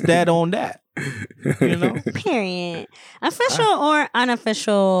that's that on that. You know? Period. Official or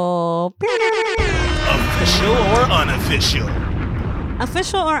unofficial? Official or unofficial?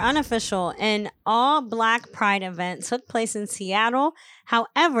 Official or unofficial, an all-black pride event took place in Seattle.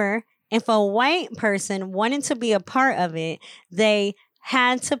 However, if a white person wanted to be a part of it, they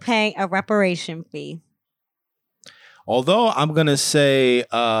had to pay a reparation fee. Although I'm going to say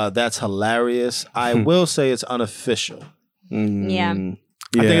that's hilarious, I will say it's unofficial. Yeah. I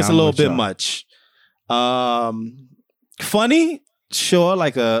think it's a little bit much. Funny? Sure,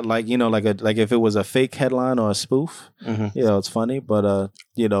 like if it was a fake headline or a spoof, you know, it's funny. But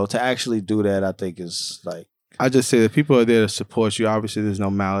you know, to actually do that, I think is like. I just say that people are there to support you. Obviously, there's no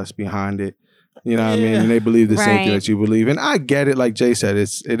malice behind it. You know what I mean? And they believe the same thing that you believe. And I get it. Like Jay said,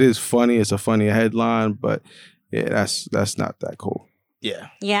 it is funny. It's a funny headline, but yeah, that's not that cool. Yeah.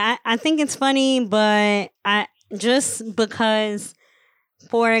 Yeah, I think it's funny, but just because,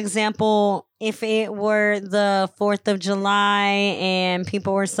 for example, if it were the 4th of July and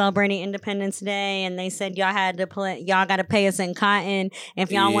people were celebrating Independence Day and they said y'all got to pay us in cotton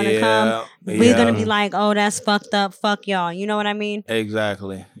if y'all want to come, we're going to be like, oh, that's fucked up. Fuck y'all. You know what I mean?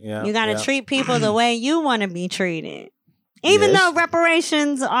 Exactly. Yeah. You got to treat people the way you want to be treated. Even though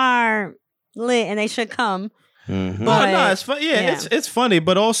reparations are lit and they should come. Mm-hmm. But, no, it's fun. Yeah, it's funny,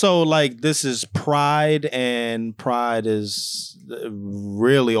 but also like this is Pride, and Pride is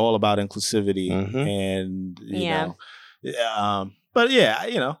really all about inclusivity, and you know, but yeah,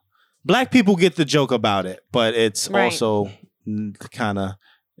 you know, black people get the joke about it, but it's also kind of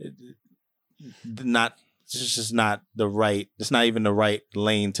not. It's just not the right. It's not even the right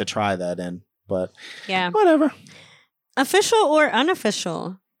lane to try that in. But whatever. Official or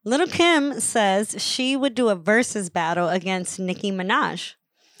unofficial? Little Kim says she would do a versus battle against Nicki Minaj.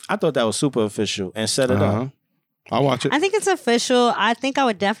 I thought that was super official and set it up. I'll watch it. I think it's official. I think I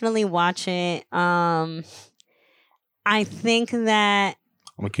would definitely watch it. I think that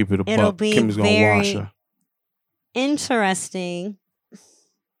I'm gonna keep it a it'll buck. be Kim is gonna wash her. Interesting.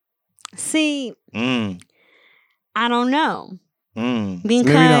 See, I don't know. Because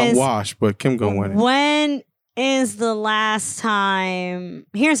maybe not wash, but Kim gonna win it. is the last time?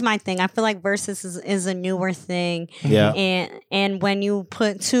 Here's my thing. I feel like Versus is a newer thing. Yeah. And when you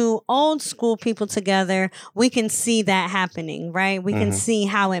put two old school people together, we can see that happening, right? We can see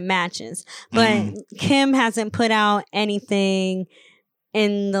how it matches. But Kim hasn't put out anything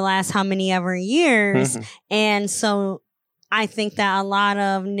in the last how many ever years. And so I think that a lot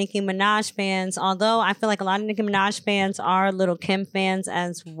of Nicki Minaj fans, although I feel like a lot of Nicki Minaj fans are Little Kim fans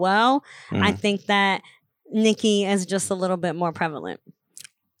as well, I think that Nicki is just a little bit more prevalent.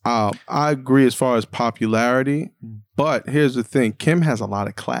 I agree as far as popularity, but here's the thing: Kim has a lot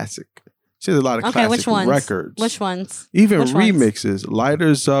of classic. She has a lot of classic records. Which ones? Even Which remixes.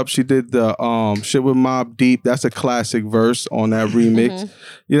 Lighters Up. She did the shit with Mobb Deep. That's a classic verse on that remix.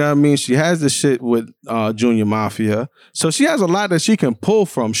 You know what I mean? She has the shit with Junior Mafia. So she has a lot that she can pull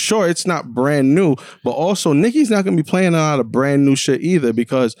from. Sure, it's not brand new, but also Nicki's not gonna be playing a lot of brand new shit either,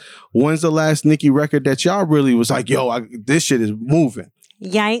 because when's the last Nicki record that y'all really was like, yo, this shit is moving?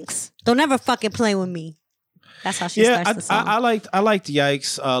 Yikes. Don't ever fucking play with me. That's how she starts the song. I liked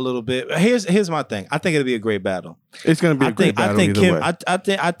Yikes a little bit. Here's my thing. I think it'll be a great battle. It's gonna be a great battle either way.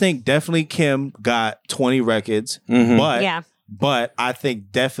 I think definitely Kim got 20 records, but I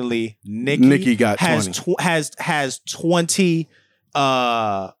think definitely Nicki got 20. has 20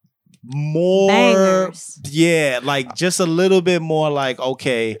 more bangers. Yeah, like just a little bit more like,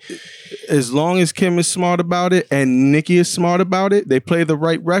 okay, as long as Kim is smart about it and Nicki is smart about it, they play the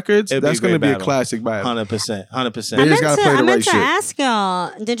right records, that's going to be a classic battle. 100%. They just got to play the right shit. I meant to ask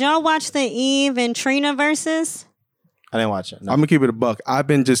y'all, did y'all watch the Eve and Trina versus? I didn't watch it. No. I'm going to keep it a buck. I've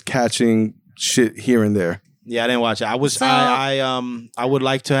been just catching shit here and there. Yeah, I didn't watch it. I would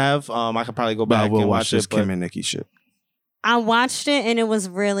like to have. I could probably go back and watch it. Kim and Nicki shit. I watched it and it was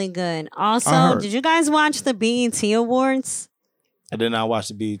really good. Also, did you guys watch the BET Awards? I did not watch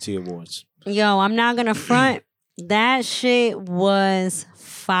the BET Awards. Yo, I'm not gonna front. That shit was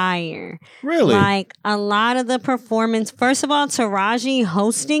fire. Really? Like a lot of the performance. First of all, Taraji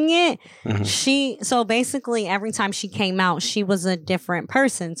hosting it. So basically every time she came out, she was a different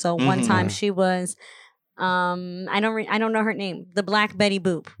person. So one time she was, I don't know her name. The Black Betty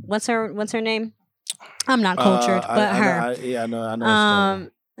Boop. What's her name? I'm not cultured, but her. I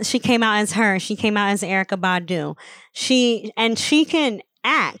know. She came out as her. She came out as Erykah Badu. She can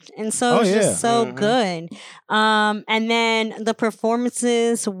act, and so it's just so good. And then the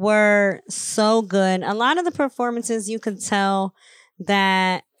performances were so good. A lot of the performances, you could tell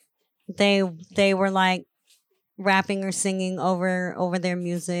that they were like rapping or singing over their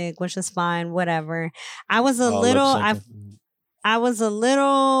music, which is fine. Whatever. I was a little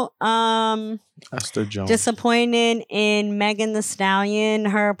disappointed in Megan Thee Stallion.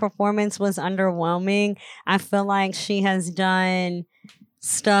 Her performance was underwhelming. I feel like she has done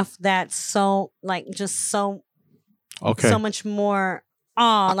stuff that's so much more.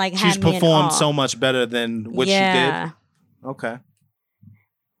 She's performed so much better than what she did. Okay.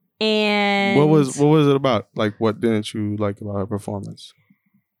 And what was it about? Like, what didn't you like about her performance?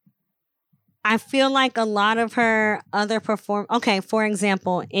 I feel like a lot of her other for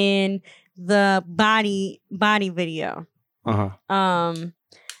example, in the body video,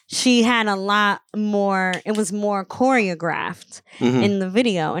 she had a lot more. It was more choreographed in the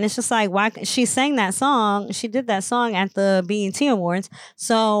video, and it's just like, why she sang that song? She did that song at the BET Awards,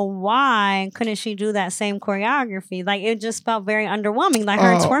 so why couldn't she do that same choreography? Like, it just felt very underwhelming, like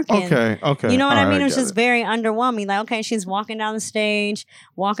her twerking. Okay. You know what I mean? It was just very underwhelming. Like, okay, she's walking down the stage,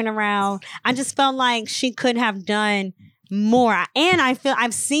 walking around. I just felt like she could have done more, and I feel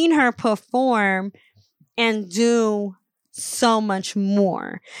I've seen her perform and do so much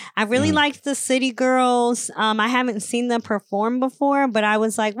more. I really liked the City Girls. I haven't seen them perform before, but I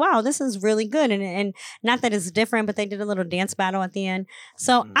was like, wow, this is really good. And not that it's different, but they did a little dance battle at the end.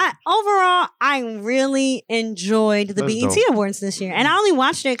 So I really enjoyed the BET Awards this year. And I only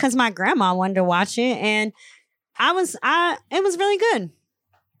watched it because my grandma wanted to watch it, and it was really good.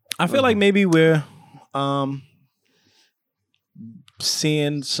 I feel like maybe we're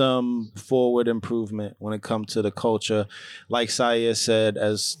seeing some forward improvement when it comes to the culture. Like Saya said,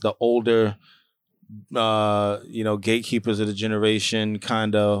 as the older gatekeepers of the generation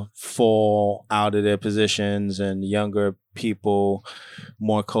kind of fall out of their positions, and younger people,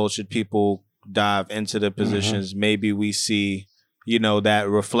 more cultured people dive into their positions, maybe we see that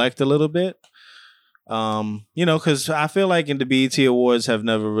reflect a little bit, because I feel like in the BET Awards have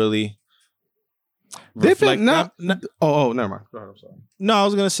never really reflect. Never mind. Go ahead, I'm sorry. No, I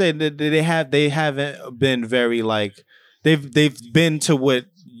was gonna say that they haven't been very like they've been to what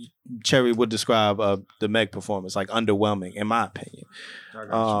Cherry would describe the Meg performance, like underwhelming in my opinion.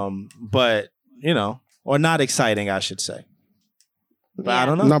 But or not exciting, I should say. But I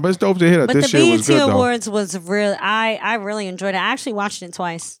don't know. No, but it's dope to hear that But this the year was BET good, though. Awards was really, I really enjoyed it. I actually watched it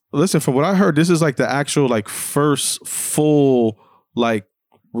twice. Listen, from what I heard, this is like the actual like first full like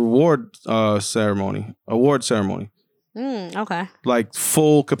award ceremony. Okay. Like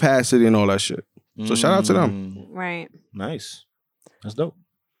full capacity and all that shit. So shout out to them. Right. Nice. That's dope.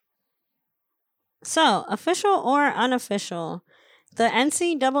 So, official or unofficial, the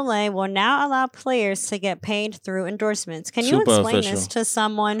NCAA will now allow players to get paid through endorsements. Can you Super explain official. this to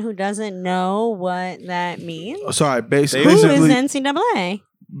someone who doesn't know what that means? Sorry, Who basically, is NCAA?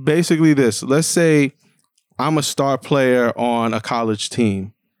 basically this. Let's say I'm a star player on a college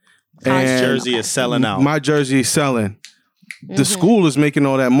team. College and jersey is selling out. My jersey is selling. The school is making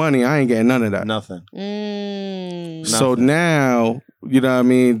all that money. I ain't getting none of that. Nothing. So now, you know what I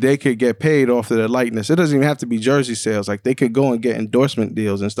mean, they could get paid off of their likeness. It doesn't even have to be jersey sales. Like they could go and get endorsement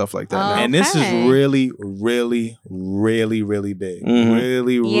deals and stuff like that. now. And this is Okay. really, really, really, really big.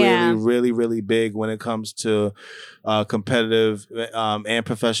 Mhm. Really big when it comes to competitive and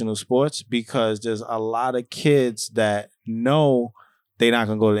professional sports, because there's a lot of kids that know they're not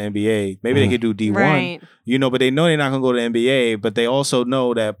going to go to the NBA. Maybe they could do D1, Right. you know, but they know they're not going to go to the NBA, but they also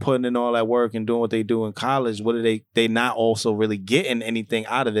know that putting in all that work and doing what they do in college, what are they not also really getting anything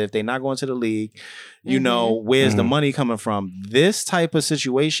out of it? If they're not going to the league, you know, where's the money coming from? This type of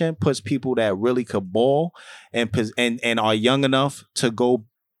situation puts people that really could ball and are young enough to go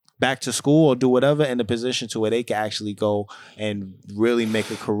back to school or do whatever in a position to where they can actually go and really make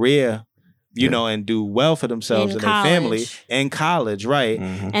a career, you know, and do well for themselves In and their family college. in college, right?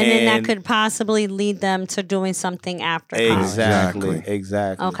 And then that could possibly lead them to doing something after college. Exactly.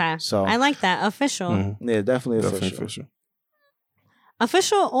 Okay. So I like that. Official. yeah, definitely Definitely official.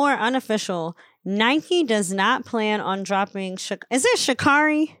 Official or unofficial, Nike does not plan on dropping... Is it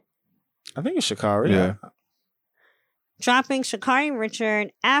Sha'Carri? I think it's Sha'Carri. Yeah. Dropping Sha'Carri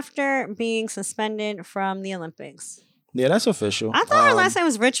Richard after being suspended from the Olympics. Yeah, that's official. I thought her last name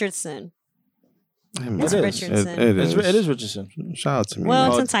was Richardson. It's It is. Richardson. It It is Richardson. Shout out to me.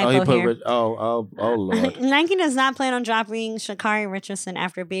 Well, man. it's a typo here. Oh, Lord. Nike does not plan on dropping Sha'Carri Richardson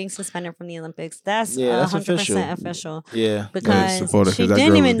after being suspended from the Olympics. That's Yeah, that's 100% official. Yeah. Because support her, she 'cause that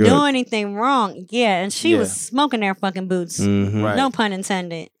didn't girl was even good. do anything wrong. Yeah, and she Yeah. was smoking their fucking boots. Mhm. Right. No pun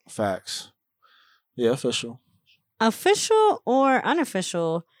intended. Facts. Yeah, official. Official or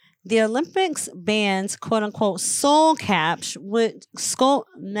unofficial, the Olympics bans quote unquote soul caps with The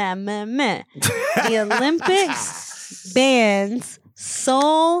Olympics bans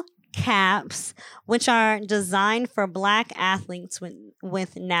soul caps, which are designed for black athletes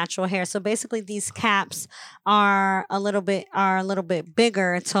with natural hair. So basically these caps are a little bit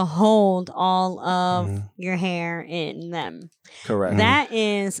bigger to hold all of your hair in them. Correct. That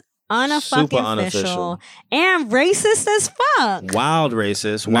is Super unofficial unofficial. and racist as fuck. Wild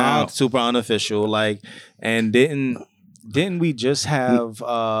racist, Now- wild, super unofficial. Like, and didn't we just have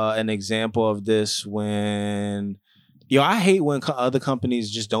an example of this when? I hate when other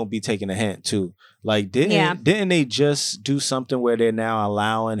companies just don't be taking a hint too. Like, didn't they just do something where they're now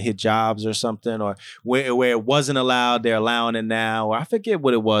allowing hijabs or something, or where it wasn't allowed, they're allowing it now? Or I forget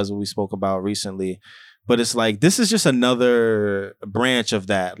what it was we spoke about recently. But it's like, this is just another branch of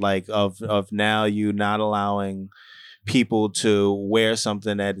that, like of now you not allowing people to wear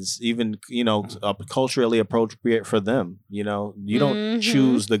something that is even, culturally appropriate for them. You know, you don't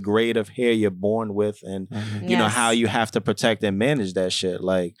choose the grade of hair you're born with, and you know how you have to protect and manage that shit.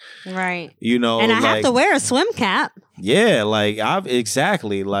 Like, right. And I have to wear a swim cap. Yeah, like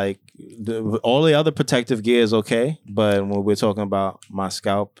exactly like all the other protective gear is okay, but when we're talking about my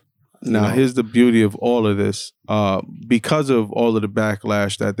scalp. Now, here's the beauty of all of this. Because of all of the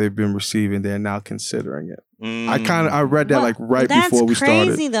backlash that they've been receiving, they're now considering it. I read that like right before we started.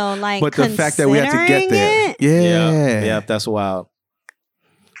 That's crazy though. Like, but the fact that we have to get there, yeah, that's wild.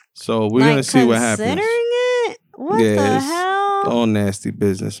 So we're gonna see what happens. Considering it, what the hell? All nasty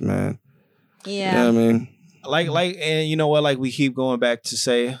business, man. Yeah, I mean. Like, and you know what? Like, we keep going back to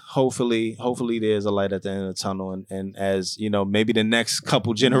say, hopefully, there's a light at the end of the tunnel, and as you know, maybe the next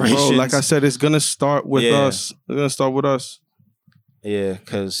couple generations. Bro, like I said, it's gonna start with us. It's gonna start with us. Yeah,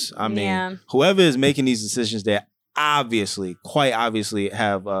 because I mean, whoever is making these decisions, they quite obviously,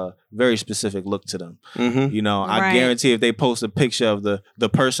 have a very specific look to them. Mm-hmm. You know, I guarantee if they post a picture of the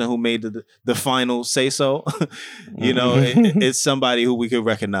person who made the final say so, you know, it's somebody who we could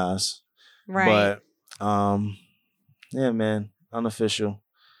recognize. Right. But. Yeah, man, unofficial.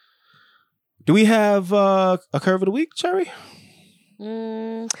 Do we have a curve of the week, Cherry? We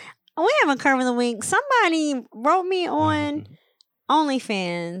have a curve of the week. Somebody wrote me on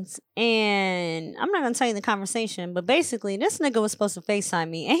OnlyFans, and I'm not gonna tell you the conversation, but basically this nigga was supposed to FaceTime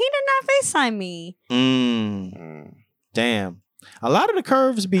me, and he did not FaceTime me. Damn. A lot of the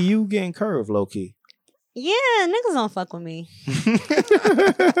curves be you getting curved, low key. Yeah, niggas don't fuck with me.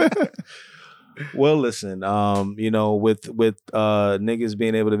 Well, listen, with niggas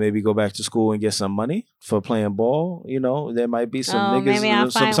being able to maybe go back to school and get some money for playing ball, there might be some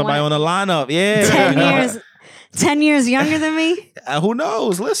niggas, somebody on the lineup. Yeah, 10 years younger than me. Who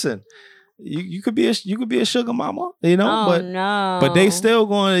knows? Listen, you could be a sugar mama, No. But they still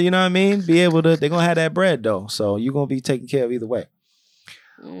going to, be able to. They're gonna have that bread though, so you're gonna be taken care of either way.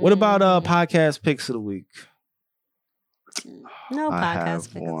 What about podcast picks of the week? No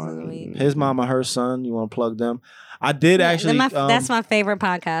podcast picks of the week. His Mama, Her Son. You want to plug them? I did actually. That's my favorite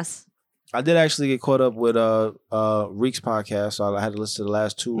podcast. I did actually get caught up with Reek's podcast, so I had to listen to the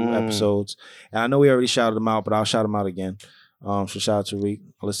last 2 episodes. And I know we already shouted them out, but I'll shout them out again. So shout out to Reek.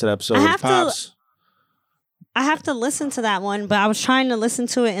 I listened to the episode. I have to listen to that one, but I was trying to listen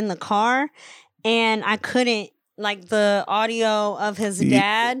to it in the car, and I couldn't. Like the audio of his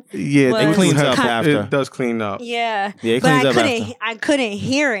dad. Yeah, it cleans up after. It does clean up. Yeah. It cleans up after. I couldn't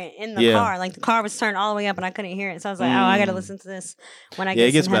hear it in the car. Like the car was turned all the way up and I couldn't hear it. So I was like, I gotta listen to this when I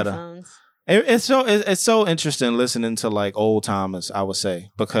get some headphones. It's so interesting listening to like old timers, I would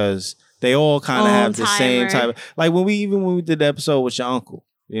say, because they all kind of have the same type of, like when we did the episode with your uncle.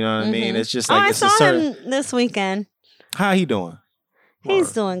 You know what I mean? It's just like I saw him this weekend. How he doing?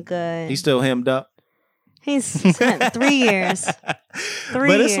 He's doing good. He's still hemmed up. He's 3 years.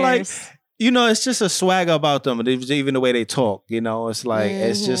 But it's like, it's just a swagger about them. Even the way they talk, it's like,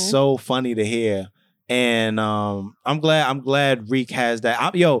 it's just so funny to hear. And I'm glad Reek has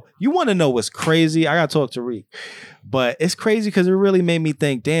that. You want to know what's crazy? I got to talk to Reek. But it's crazy because it really made me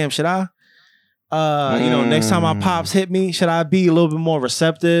think, damn, should I, next time my pops hit me, should I be a little bit more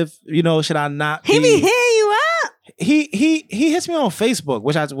receptive? Should I not be? He be hitting you up. He hits me on Facebook,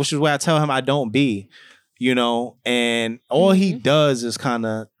 which is where I tell him I don't be. And all he does is kind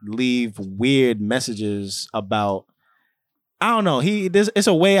of leave weird messages about, I don't know. It's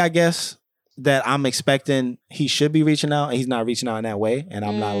a way, I guess, that I'm expecting he should be reaching out, and he's not reaching out in that way, and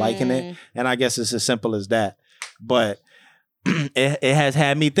I'm not liking it. And I guess it's as simple as that. But it has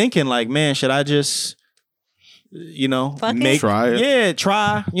had me thinking, like, man, should I just, try it? Yeah,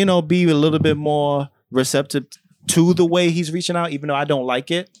 try, be a little bit more receptive to the way he's reaching out, even though I don't like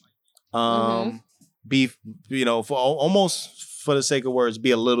it. Be, for almost for the sake of words,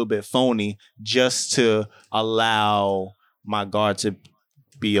 be a little bit phony just to allow my guard to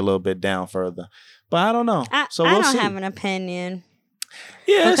be a little bit down further. But I don't know. I don't have an opinion.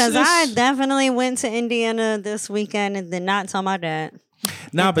 Yeah, because I definitely went to Indiana this weekend and did not tell my dad.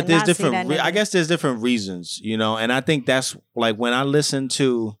 Nah, but there's different. I guess there's different reasons, and I think that's like when I listen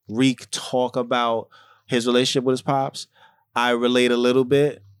to Reek talk about his relationship with his pops, I relate a little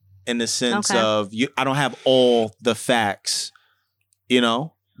bit. In the sense of I don't have all the facts,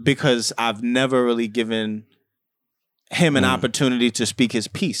 because I've never really given him an opportunity to speak his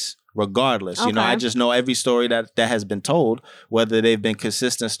piece, regardless. I just know every story that has been told, whether they've been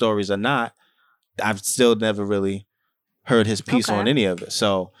consistent stories or not. I've still never really heard his piece on any of it.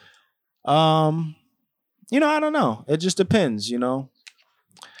 So, I don't know. It just depends,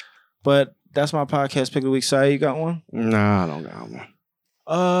 But that's my podcast pick of the week. Sai, you got one? Nah, I don't got one.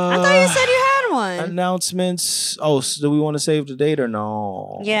 I thought you said you had one. Announcements. Oh, so do we want to save the date or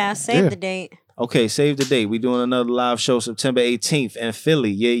no? Yeah, save the date. Okay, save the date. We're doing another live show September 18th in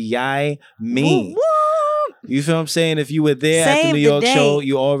Philly. Yeah, me. You feel what I'm saying? If you were there at the New York show,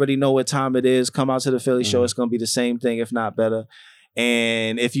 you already know what time it is. Come out to the Philly show. It's going to be the same thing, if not better.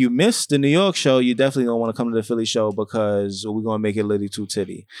 And if you missed the New York show, you definitely going to want to come to the Philly show because we're going to make it Litty Too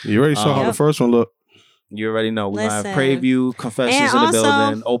Titty. You already saw how the first one looked. You already know. We're going to have Preview, Confessions in the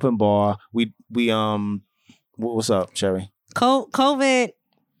building, open bar. We what's up, Sherry? COVID.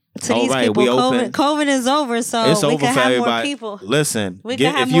 To these people, COVID is over, so it's we over can for have everybody. more people. Listen, we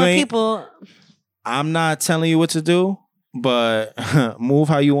can have more people. I'm not telling you what to do, but move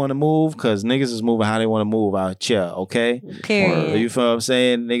how you want to move, because niggas is moving how they want to move out here, okay? Period. You feel what I'm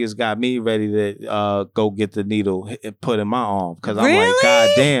saying? Niggas got me ready to go get the needle put in my arm, because I'm really? like, God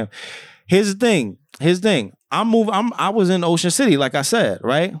damn. Here's the thing. I was in Ocean City, like I said,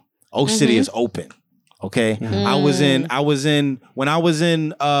 right? Ocean City is open. Okay. I was in when I was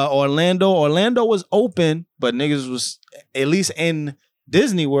in Orlando. Orlando was open, but niggas was, at least in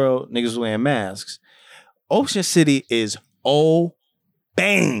Disney World, niggas was wearing masks. Ocean City is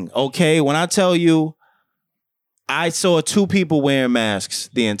bang. Okay. When I tell you, I saw 2 people wearing masks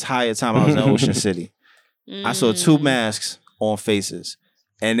the entire time I was in Ocean City. I saw 2 masks on faces.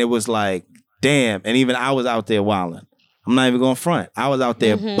 And it was like, damn. And even I was out there wilding. I'm not even going front. I was out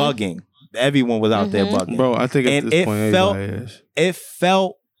there bugging. Everyone was out there bugging. Bro, I think at this point, everybody is. It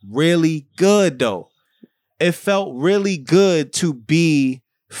felt really good, though. It felt really good to be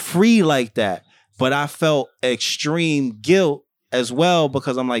free like that. But I felt extreme guilt as well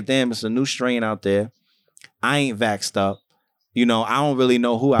because I'm like, damn, it's a new strain out there. I ain't vaxxed up. You know, I don't really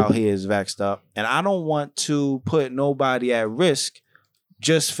know who out here is vaxxed up. And I don't want to put nobody at risk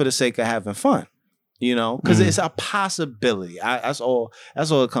just for the sake of having fun. You know, because it's a possibility. That's all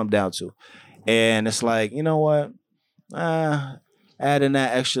it comes down to. And it's like, you know what? Adding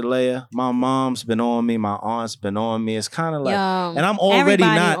that extra layer. My mom's been on me. My aunt's been on me. It's kind of like, and I'm already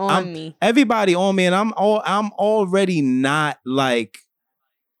not. Everybody on me, and I'm already not like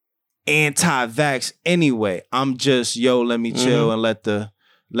anti-vax anyway. I'm just let me chill and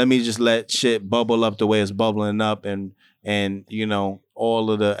let me just let shit bubble up the way it's bubbling up, and you know.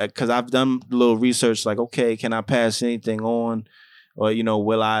 All of the, because I've done a little research like, okay, can I pass anything on? Or, you know,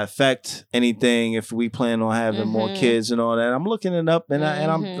 will I affect anything if we plan on having more kids and all that? I'm looking it up and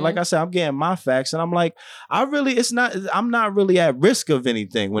I'm, like I said, I'm getting my facts and I'm like, I'm not really at risk of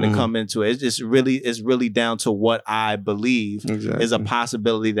anything when it comes into it. It's really down to what I believe is a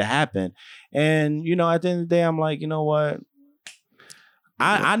possibility to happen. And, you know, at the end of the day, I'm like, you know what?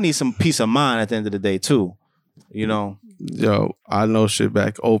 I need some peace of mind at the end of the day too, you know? Yo, I know shit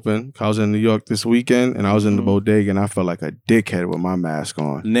back open. I was in New York this weekend and I was in the bodega and I felt like a dickhead with my mask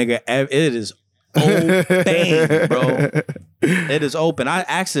on. Nigga, it is open, bro. It is open. I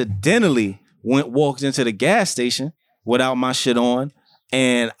accidentally walked into the gas station without my shit on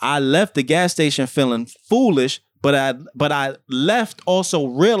and I left the gas station feeling foolish, but I left also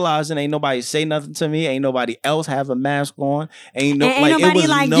realizing ain't nobody say nothing to me, ain't nobody else have a mask on, ain't nobody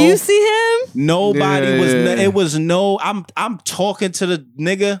you see him? Nobody was. It was no. I'm talking to the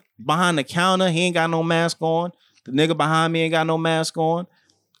nigga behind the counter. He ain't got no mask on. The nigga behind me ain't got no mask on.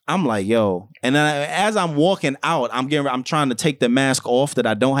 I'm like, yo. And then as I'm walking out, I'm trying to take the mask off that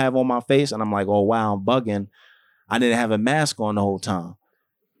I don't have on my face, and I'm like, oh wow, I'm bugging. I didn't have a mask on the whole time.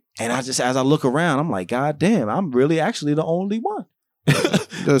 And as I look around, I'm like, God damn, I'm really actually the only one.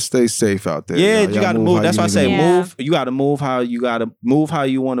 Just stay safe out there. Yeah, you gotta move. That's why I say move. You gotta move how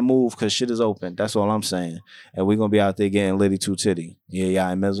you want to move because shit is open. That's all I'm saying. And we're gonna be out there getting litty two titty. Yeah,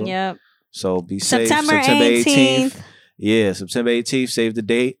 I mizzle. Yep. So be safe. September 18th. Yeah, September 18th. Save the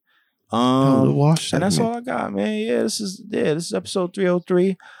date. And that's all I got, man. Yeah, this is episode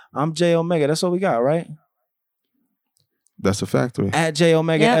 303. I'm J Omega. That's all we got, right? That's a factory. At J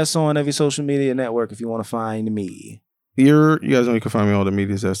Omega S on every social media network if you want to find me. You guys know you can find me on all the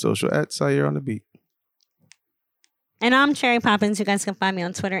medias at social at Sire on the beat. And I'm Cherry Poppins. You guys can find me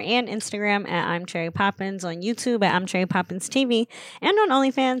on Twitter and Instagram at I'm Cherry Poppins, on YouTube at I'm Cherry Poppins TV, and on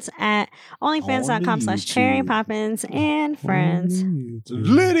OnlyFans at onlyfans.com/Cherry Poppins and friends.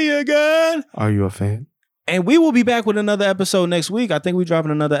 Liddy again. Are you a fan? And we will be back with another episode next week. I think we're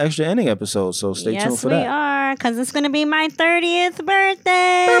dropping another extra ending episode, so stay tuned for that. Yes, we are, because it's going to be my 30th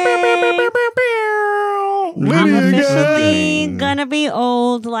birthday. I'm officially going to be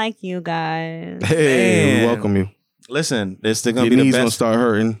old like you guys. Hey, we welcome you. Listen, it's going to be the best. Your knees going to start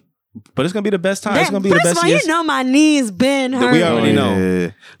hurting. But it's going to be the best time. It's going to be the best years. You know my knees been hurting. We already know.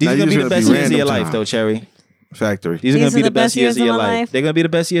 Yeah. These are going to be the best years of your life, though, Cherry. Factory. These are going to be the best years of your life. They're going to be the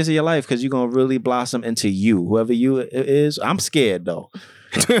best years of your life because you're going to really blossom into you. Whoever you is. I'm scared, though.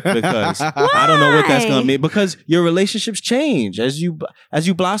 Because I don't know what that's going to mean. Because your relationships change. As you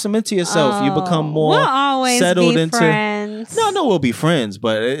blossom into yourself, you become more settled into... Friends. No, we'll be friends,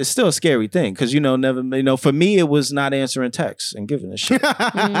 but it's still a scary thing. Because, for me, it was not answering texts and giving a shit.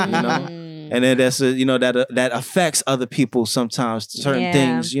 And then that's, that affects other people sometimes. Certain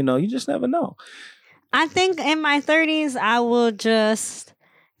things, you just never know. I think in my 30s, I will just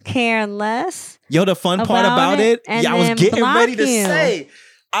care less. Yo, the fun part about it, I was getting ready to say.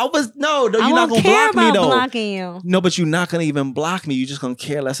 You're not gonna block me though. Blocking you. No, but you're not gonna even block me. You're just gonna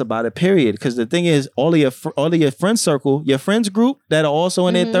care less about it. Period. Because the thing is, all of your friend circle, your friends group that are also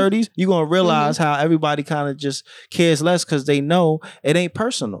in their 30s, you're gonna realize how everybody kind of just cares less because they know it ain't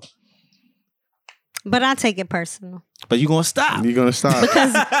personal. But I take it personal. But you're going to stop. You're going to stop.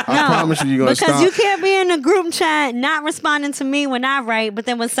 Because I promise you're going to stop. Because you can't be in a group chat not responding to me when I write, but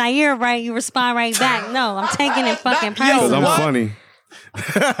then when Sayer write, you respond right back. No, I'm taking it fucking personal. Because I'm funny.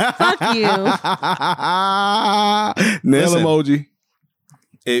 Fuck you. Nail emoji.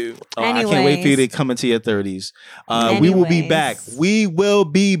 I can't wait for you to come into your 30s. We will be back. We will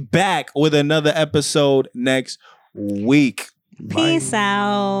be back with another episode next week. Peace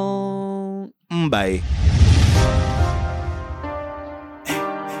out. Bye.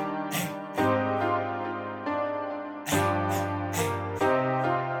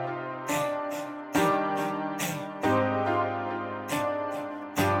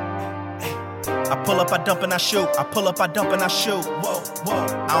 I pull up, I dump and I shoot. I pull up, I dump and I shoot. Whoa,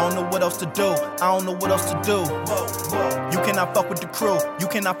 whoa. I don't know what else to do. I don't know what else to do. Whoa, whoa. You cannot fuck with the crew. You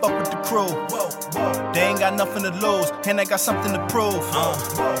cannot fuck with the crew. Whoa, whoa. They ain't got nothing to lose, and they got something to prove.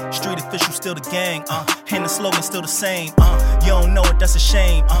 Street official still the gang. And the slogan still the same. You don't know it, that's a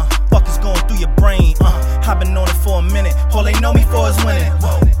shame. Fuck is going through your brain. I've been on it for a minute. All they know me for is winning.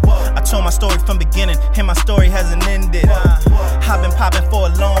 I told my story from beginning, and my story hasn't ended. I've been popping for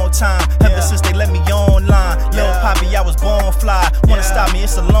a long time, ever since they let me online. Lil Poppy, I was born fly. Wanna stop me,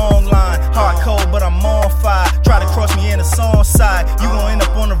 it's a long line. Hard cold, but I'm on fire. Try to cross me in the song side, you gon' end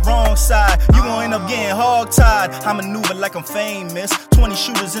up on the wrong side. You gon' end up getting hog-tied. I maneuver like I'm famous. 20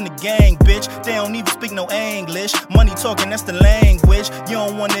 shooters in the gang, bitch. They don't even speak no English. Money talking, that's the language. You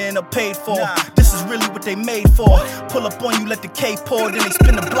don't wanna end up paid for. This is really what they made for. Pull up on you, let the K pour, then they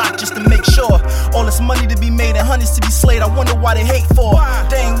spin the block just to make sure. All this money to be made and hundreds to be slayed, I wonder why they hate for.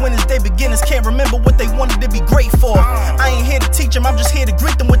 They ain't winners, they beginners, can't remember what they wanted to be great for. I ain't here to teach them, I'm just here to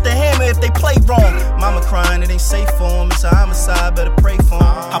greet them with the hammer if they play wrong. Mama crying, it ain't safe for them, it's a homicide, better pray for them.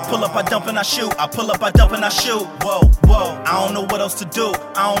 I pull up, I dump and I shoot. I pull up, I dump and I shoot. Whoa, whoa, I don't know what else to do.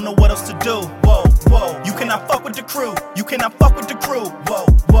 I don't know what else to do. Whoa, whoa, you cannot fuck with the crew. You cannot fuck with the crew. Whoa,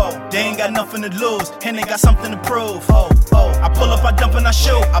 whoa, they ain't got nothing to lose, and they got something to prove. Oh, oh, I pull up, I dump and I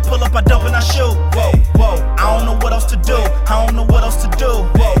shoot. I pull up, I dump and I shoot. Whoa, whoa, I don't know what else to do. I don't know what else to do.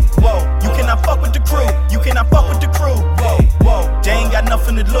 Whoa, whoa, you cannot fuck with the crew. You cannot fuck with the crew. Whoa, whoa, they ain't got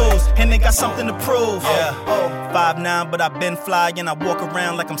nothing to lose, and they got something to prove. Yeah, 5'9", but I been fly, and I walk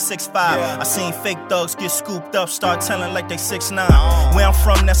around like I'm 6'5". I seen fake thugs get scooped up, start telling like they 6'9". Where I'm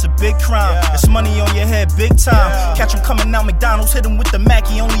from, that's a big crime. It's money on your head, big time. Catch him coming out McDonald's, hit him with the Mac,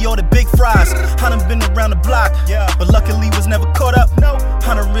 he only ordered big fries. I done been around the block, but luckily was never caught up.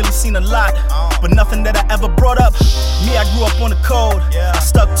 I done really seen a lot, but nothing that I ever brought up. Me, I grew up on the code, I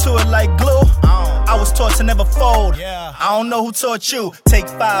stuck to it like glue. I was taught to never fold. I don't know who taught you. Take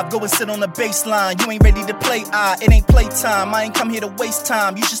 5, go and sit on the baseline. You ain't ready to play, it ain't playtime. I ain't come here to waste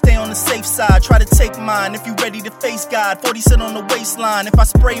time. You should stay on the safe side. Try to take mine if you ready to face God. 40 sit on the waistline. If I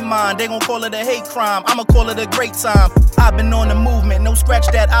spray mine, they gon' call it a hate crime. I'ma call it a great time. I've been on the movement, no scratch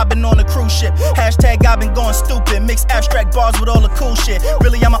that. I've been on the cruise ship. Hashtag I've been going stupid. Mix abstract bars with all the cool shit.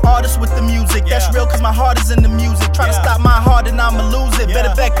 Really, I'm an artist with the music. That's real, cause my heart is in the music. Try to stop my heart and I'ma lose it.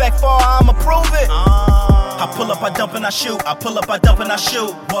 Better back far, I'ma prove it. I pull up, I dump and I shoot. I pull up, I dump and I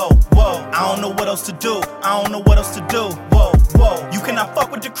shoot. Whoa, whoa, I don't know what else to do. I don't know what else to do. Whoa, whoa, you cannot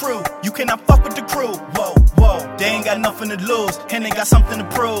fuck with the crew. You cannot fuck with the crew. Whoa, whoa, they ain't got nothing to lose, and they got something to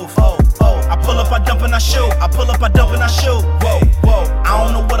prove. Oh, oh, I pull up, I dump and I shoot. I pull up, I dump and I shoot. Whoa, whoa, I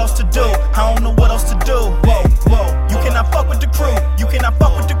don't know what else to do. I don't know what else to do. Whoa, whoa, you cannot fuck with the crew. You cannot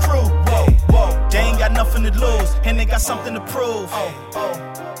fuck with the crew. Whoa, whoa, they ain't got nothing to lose, and they got something to prove. Oh,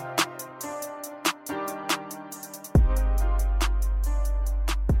 oh.